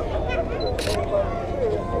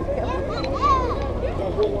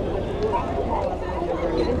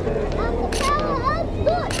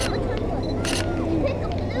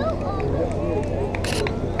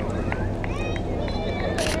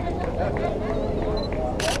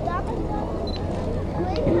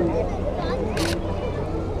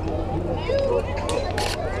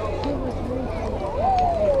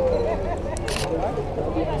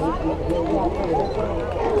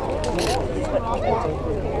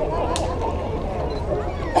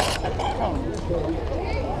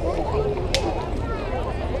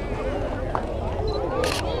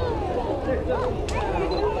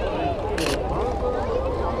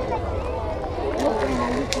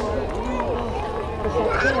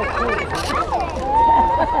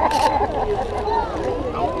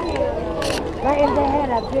Like if they had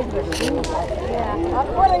a big machine. Yeah.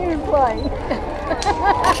 What are you playing?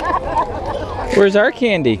 Where's our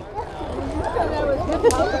candy?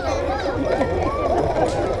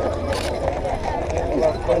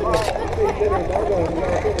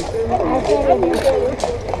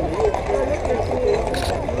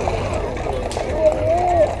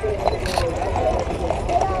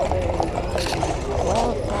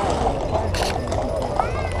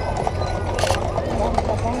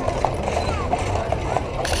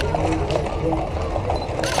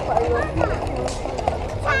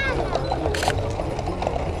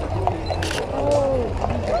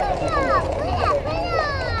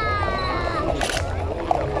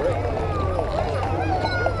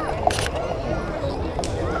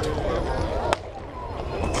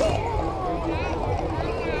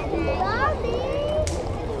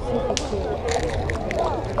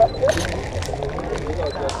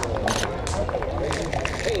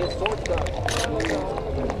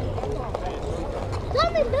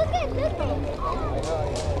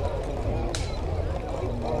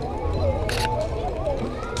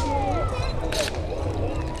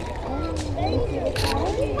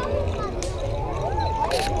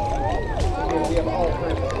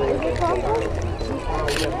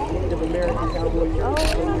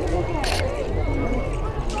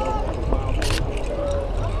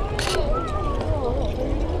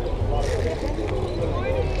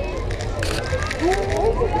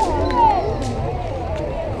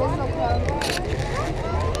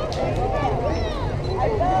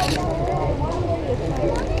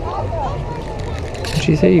 Did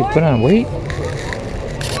she say you put on weight?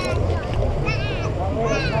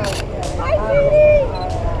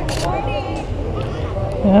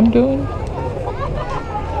 Yeah, I'm doing.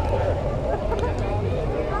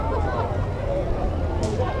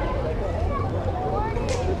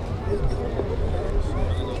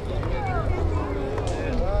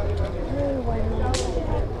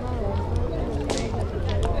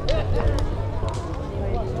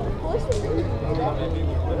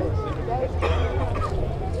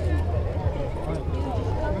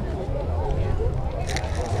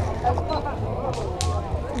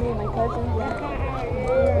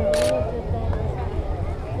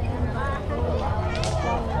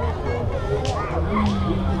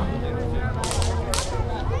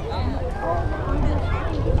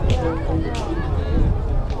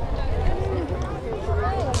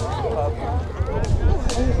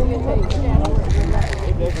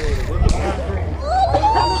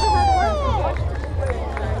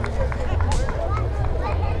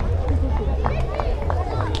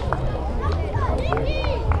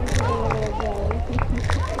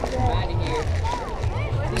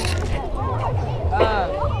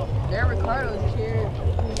 There Ricardo's here.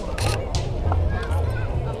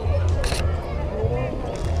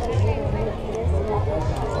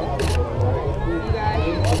 You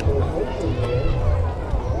guys.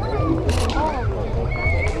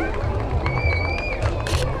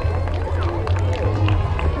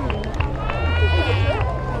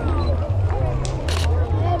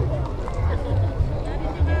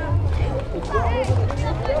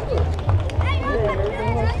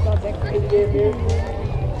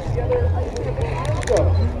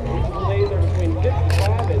 Delays are between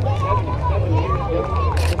 55 and 77 years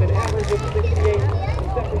with an average of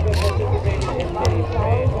 68% participating in days.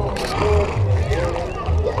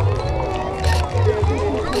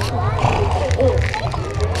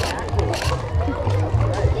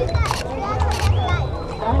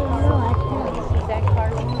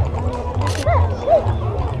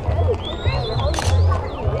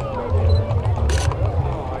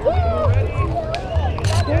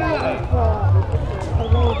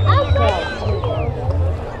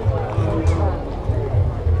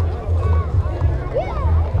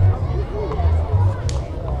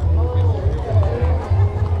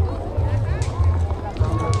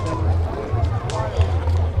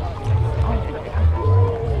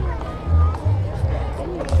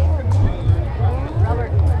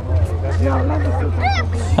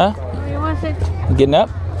 Huh? You want to say, You getting up?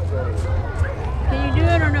 can you do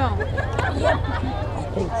it or no? I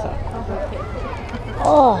think so.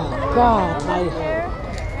 Oh, God.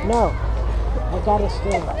 No. I gotta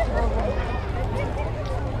stand.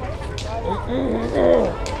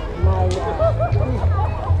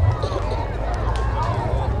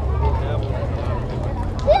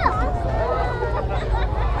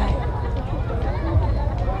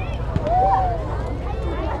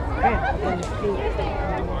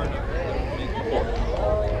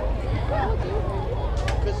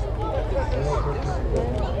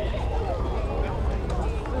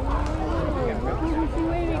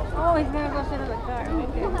 Oh, he's gonna go sit in the car.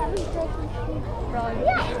 Okay.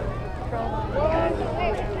 Probably.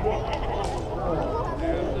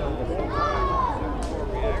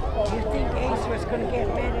 You think Ace was going to get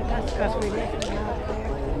mad at us because we left him out there?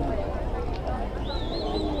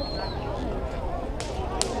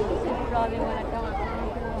 Probably when I come up.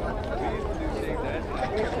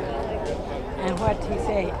 And what'd he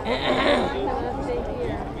say?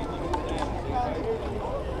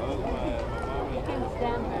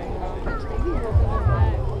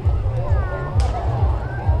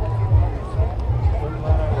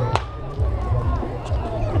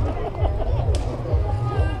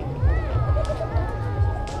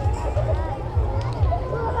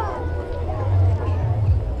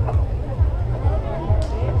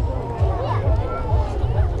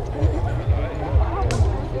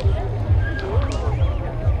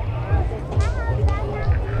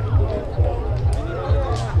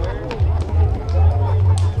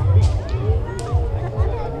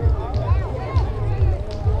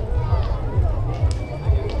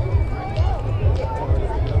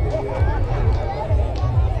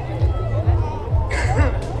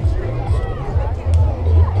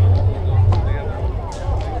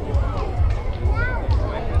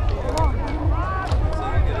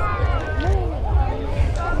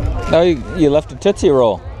 No, you left a Tootsie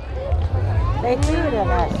Roll. They threw it at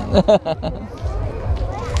us.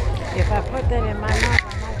 If I put that in my mouth, I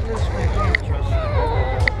might lose my dentures.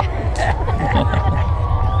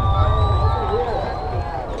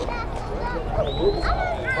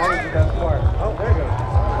 Oh, there you go.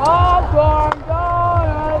 Popcorn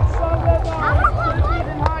donuts, Sunday donuts,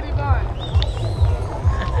 and honey buns.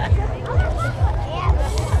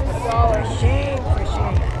 For shame, for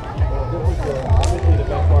shame. This is the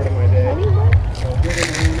best part of my day.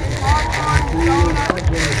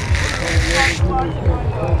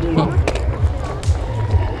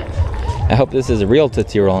 I hope this is a real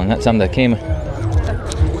Tootsie Roll and not something that came out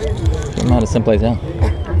of someplace else.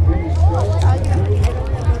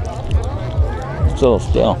 It's a little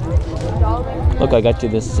stale. Look, I got you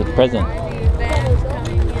this present.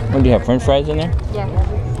 What do you have, French fries in there? Yeah.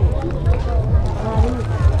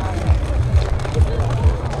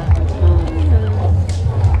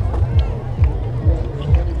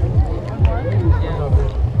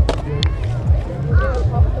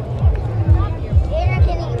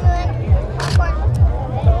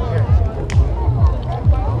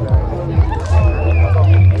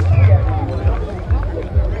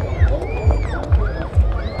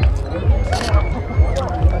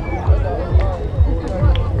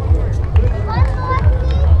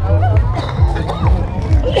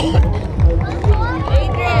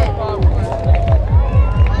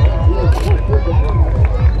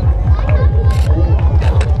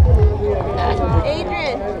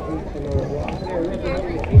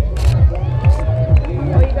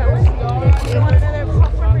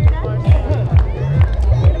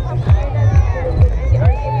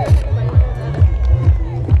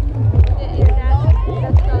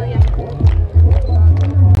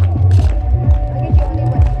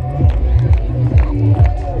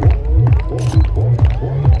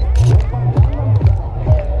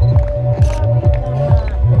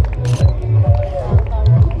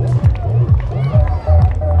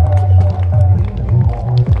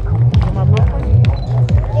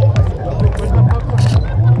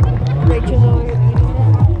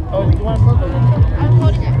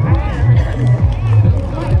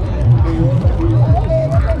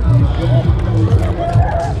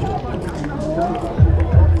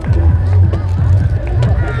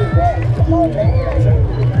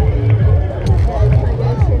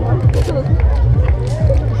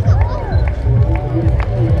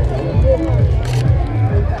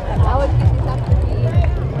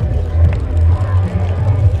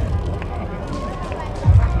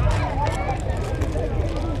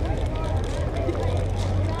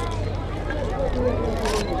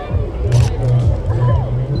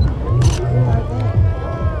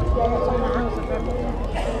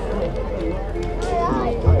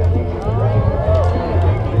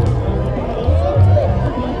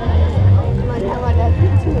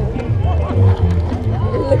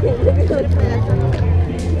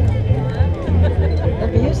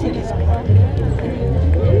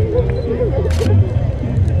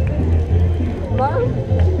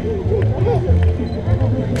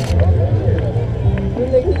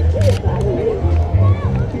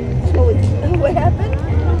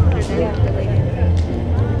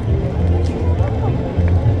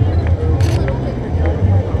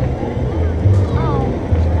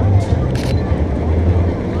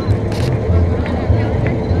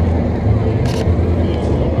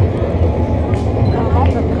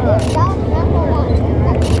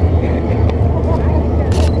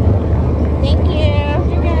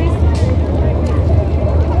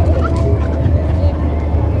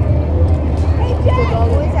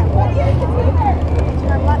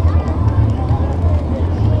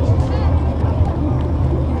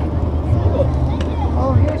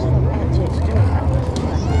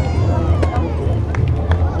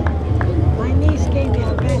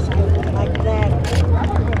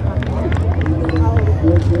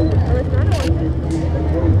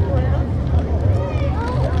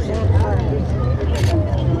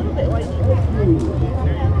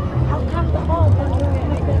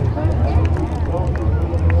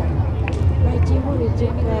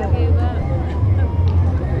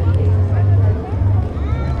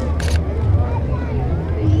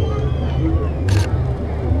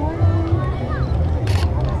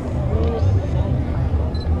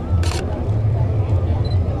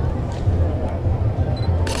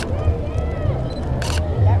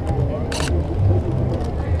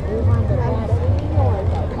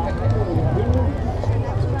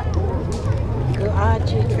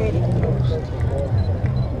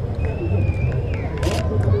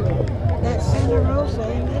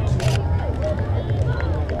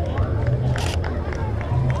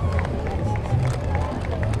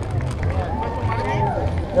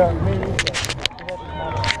 Yeah.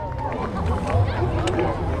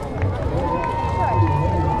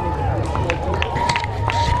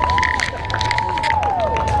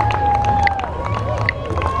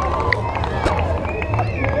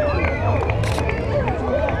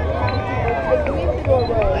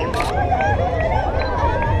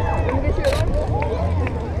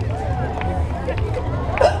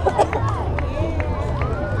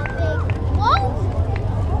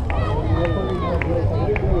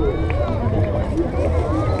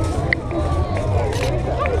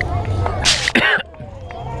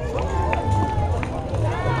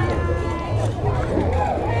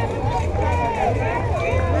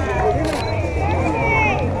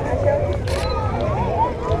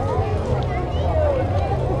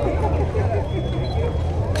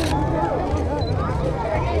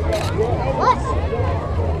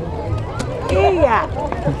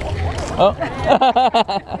 Oh.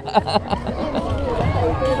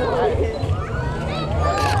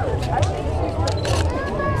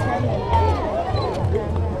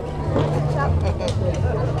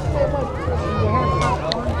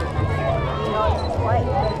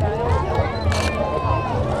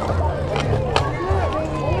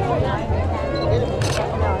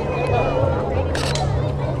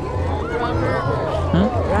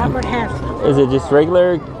 Robert Hansen. Is it just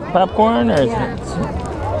regular popcorn or is Yeah. it?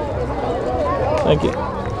 Thank you.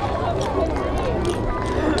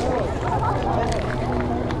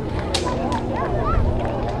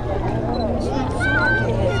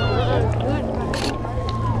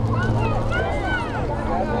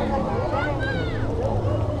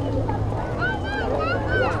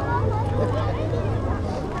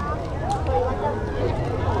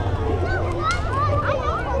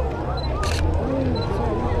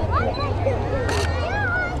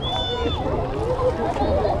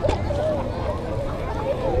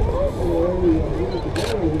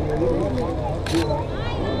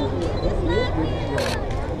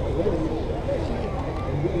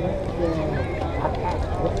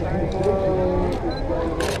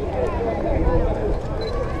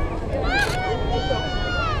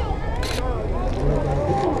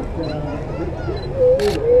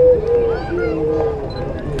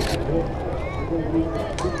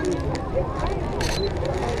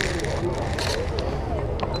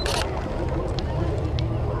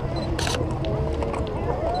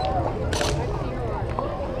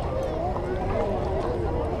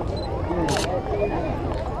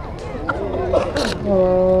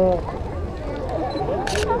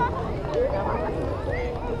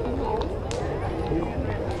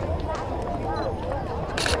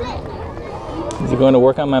 Is he going to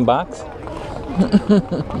work on my box?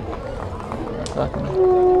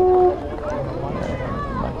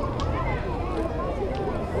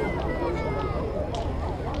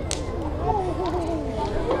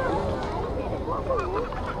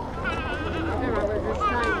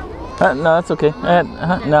 No, that's okay.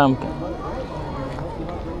 No, I'm.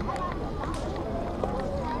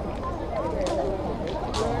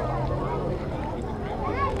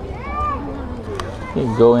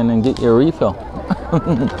 You go in and get your refill. You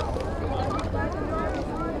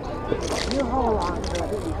hold on to it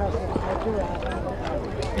because I do have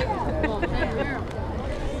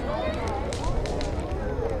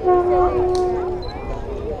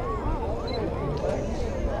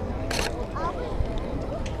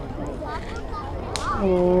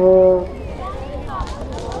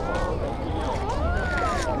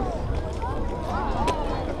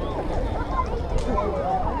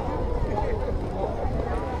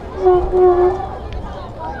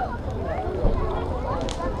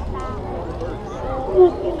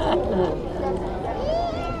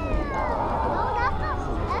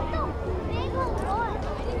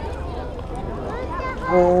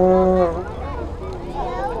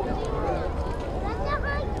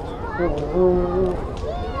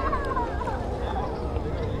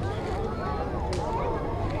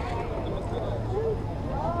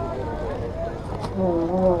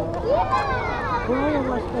Boy,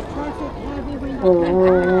 was the traffic heavy when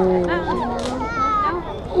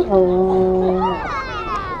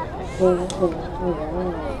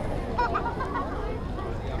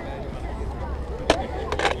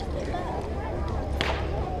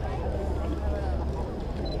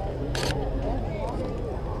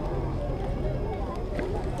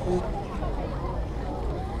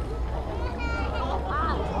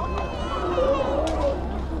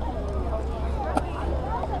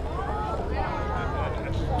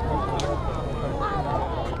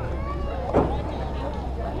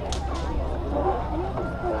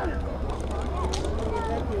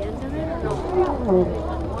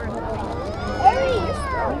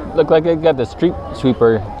Look like they got the street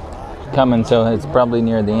sweeper coming, so it's probably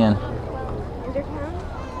near the end.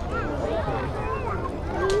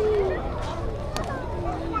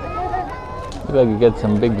 Look like you get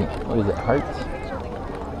some big, what is it, hearts?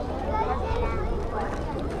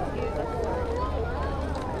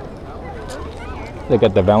 They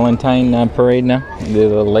got the Valentine parade now, the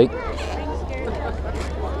little lake.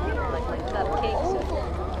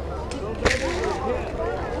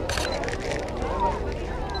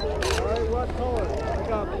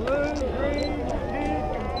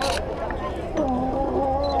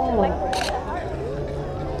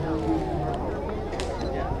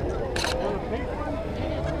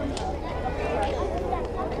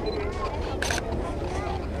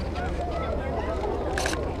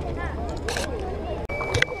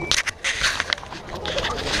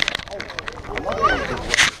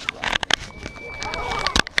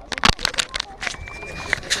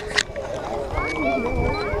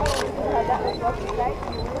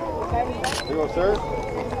 You go, sir?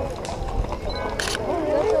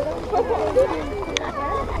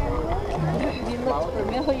 You look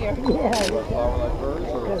familiar.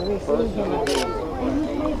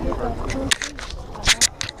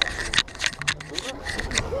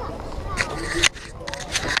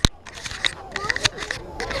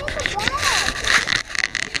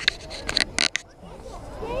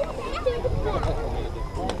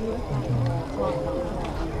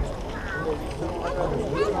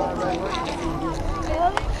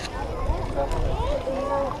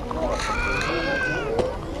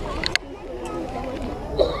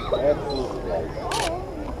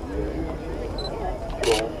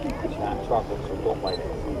 It's not chocolate, so don't bite it.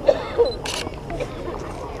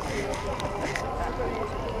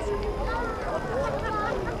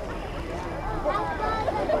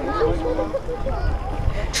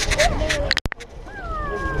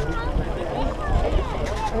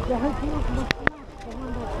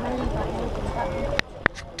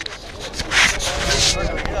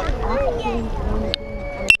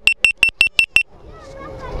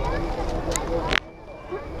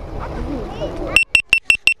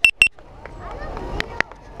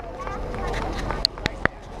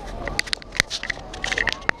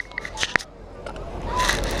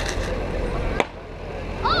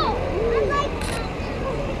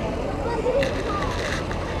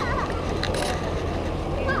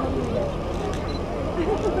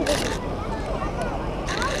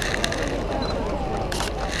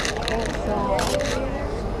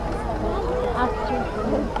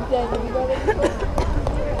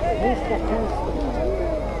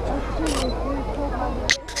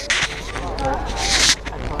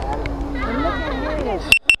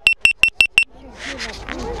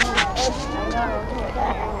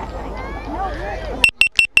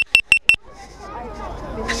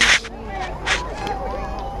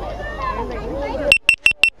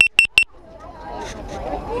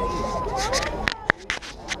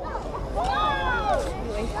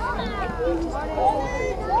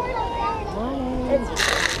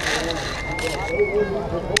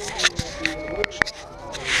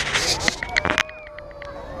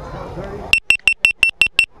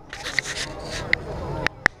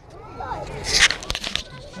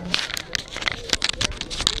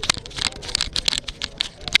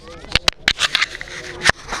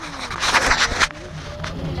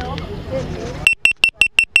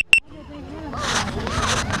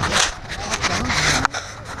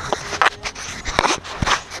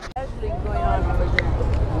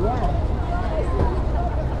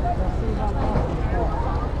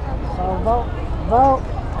 Vote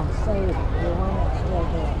and say you want it still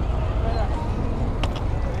there.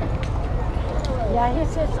 Yeah, he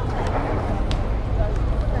says.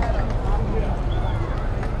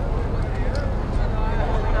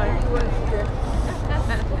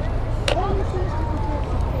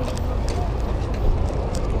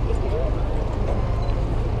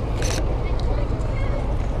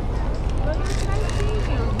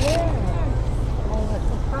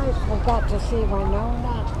 We got to see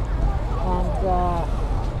Winona, and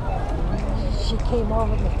she came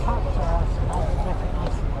over to talk to us, and I didn't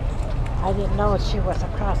recognize her. I didn't know she was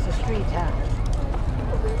across the street, huh?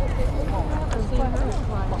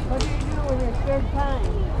 What do you do when it's good time?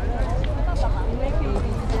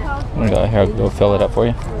 Here, I'll go fill it up for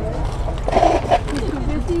you.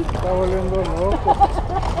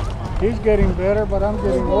 He's getting better, but I'm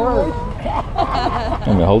getting worse. Want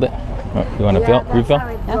me to hold it? You want to fill? Refill?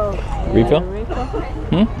 Refill?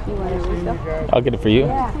 Hmm? I'll get it for you.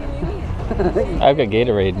 I've got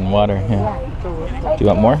Gatorade and water. Yeah. Do you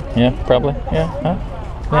want more? Yeah, probably. Yeah. Huh?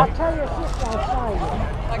 Yeah. I'll tell your sister I saw you.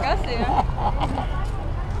 Like I see her.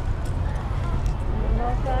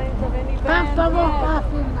 Comfortable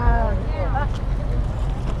shopping.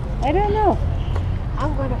 I don't know.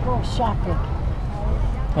 I'm going to go shopping.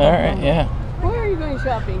 All right, yeah. Where are you going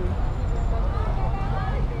shopping?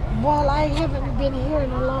 Well, I haven't been here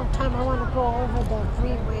in a long time. I want to go over the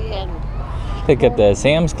freeway, and They got the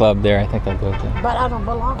Sam's Club there. I think I'll go to. but I don't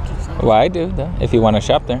belong to Sam's. Well, I do though. If you want to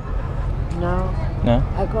shop there. No, No.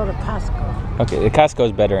 I go to Costco. Okay, the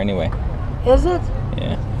Costco's better anyway. Is it?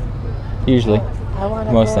 Yeah. Usually, I want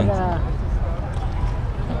to Most go things.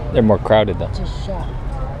 They're more crowded though. to shop.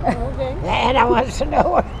 Okay. And I want to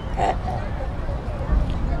know.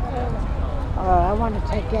 I want to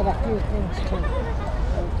get a few things too.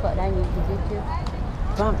 That's what I need to do too.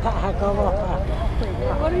 I go up.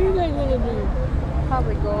 What are you guys gonna do?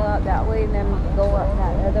 Probably go out that way and then go up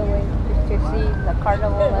that other way just to see the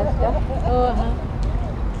carnival and stuff. Uh-huh.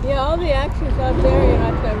 Yeah, all the actions out there, you know,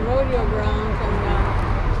 at the rodeo grounds and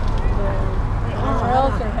where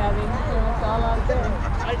else they're having, you know, it's all out there.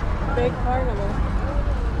 Big carnival.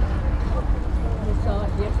 We saw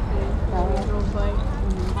it yesterday when we drove by.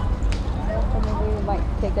 And then we might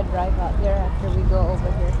take a drive out there after we go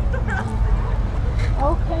over here.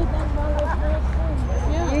 Okay, then, well, it's very soon.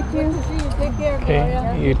 Yeah, You good too. to see you. Take care, Okay,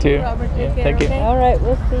 Gloria. you too. Robert, take Yeah, care. thank you. Okay? All right,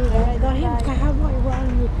 we'll see you. Go ahead, have one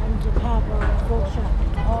you can have go shopping.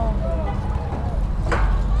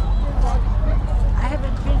 I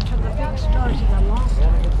haven't been to the big stores in a long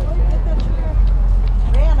time.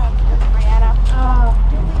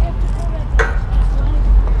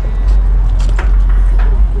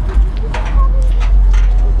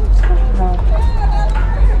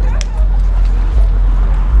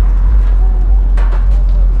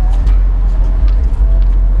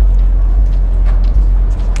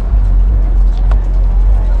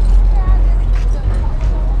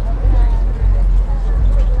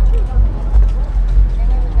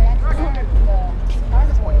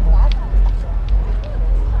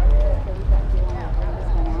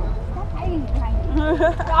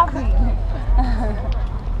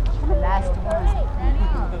 The last one.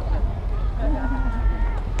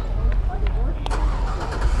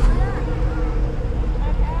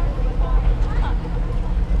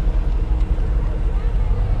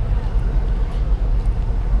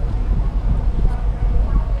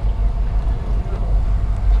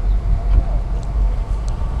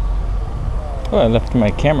 Oh, I left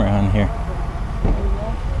my camera on here.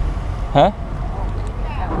 Huh?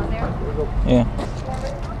 Yeah.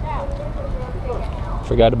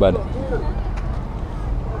 Forgot about it.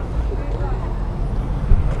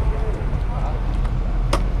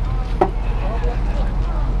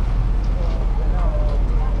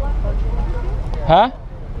 Huh?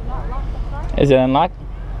 Is it unlocked?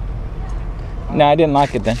 No, I didn't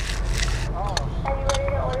lock it then.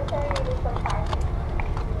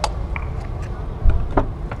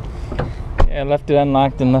 Yeah, I left it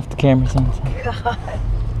unlocked and left the cameras on. So.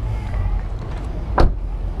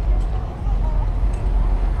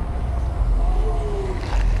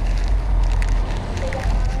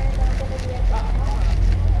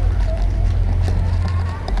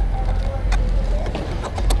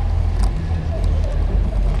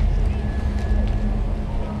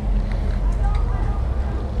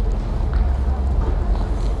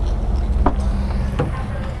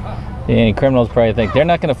 Any criminals probably think they're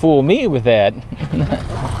not going to fool me with that.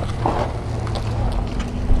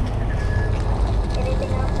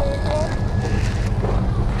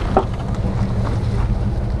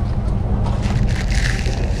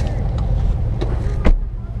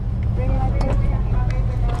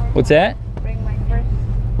 What's that? Bring my purse.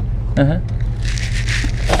 Uh-huh.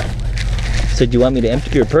 So do you want me to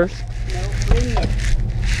empty your purse?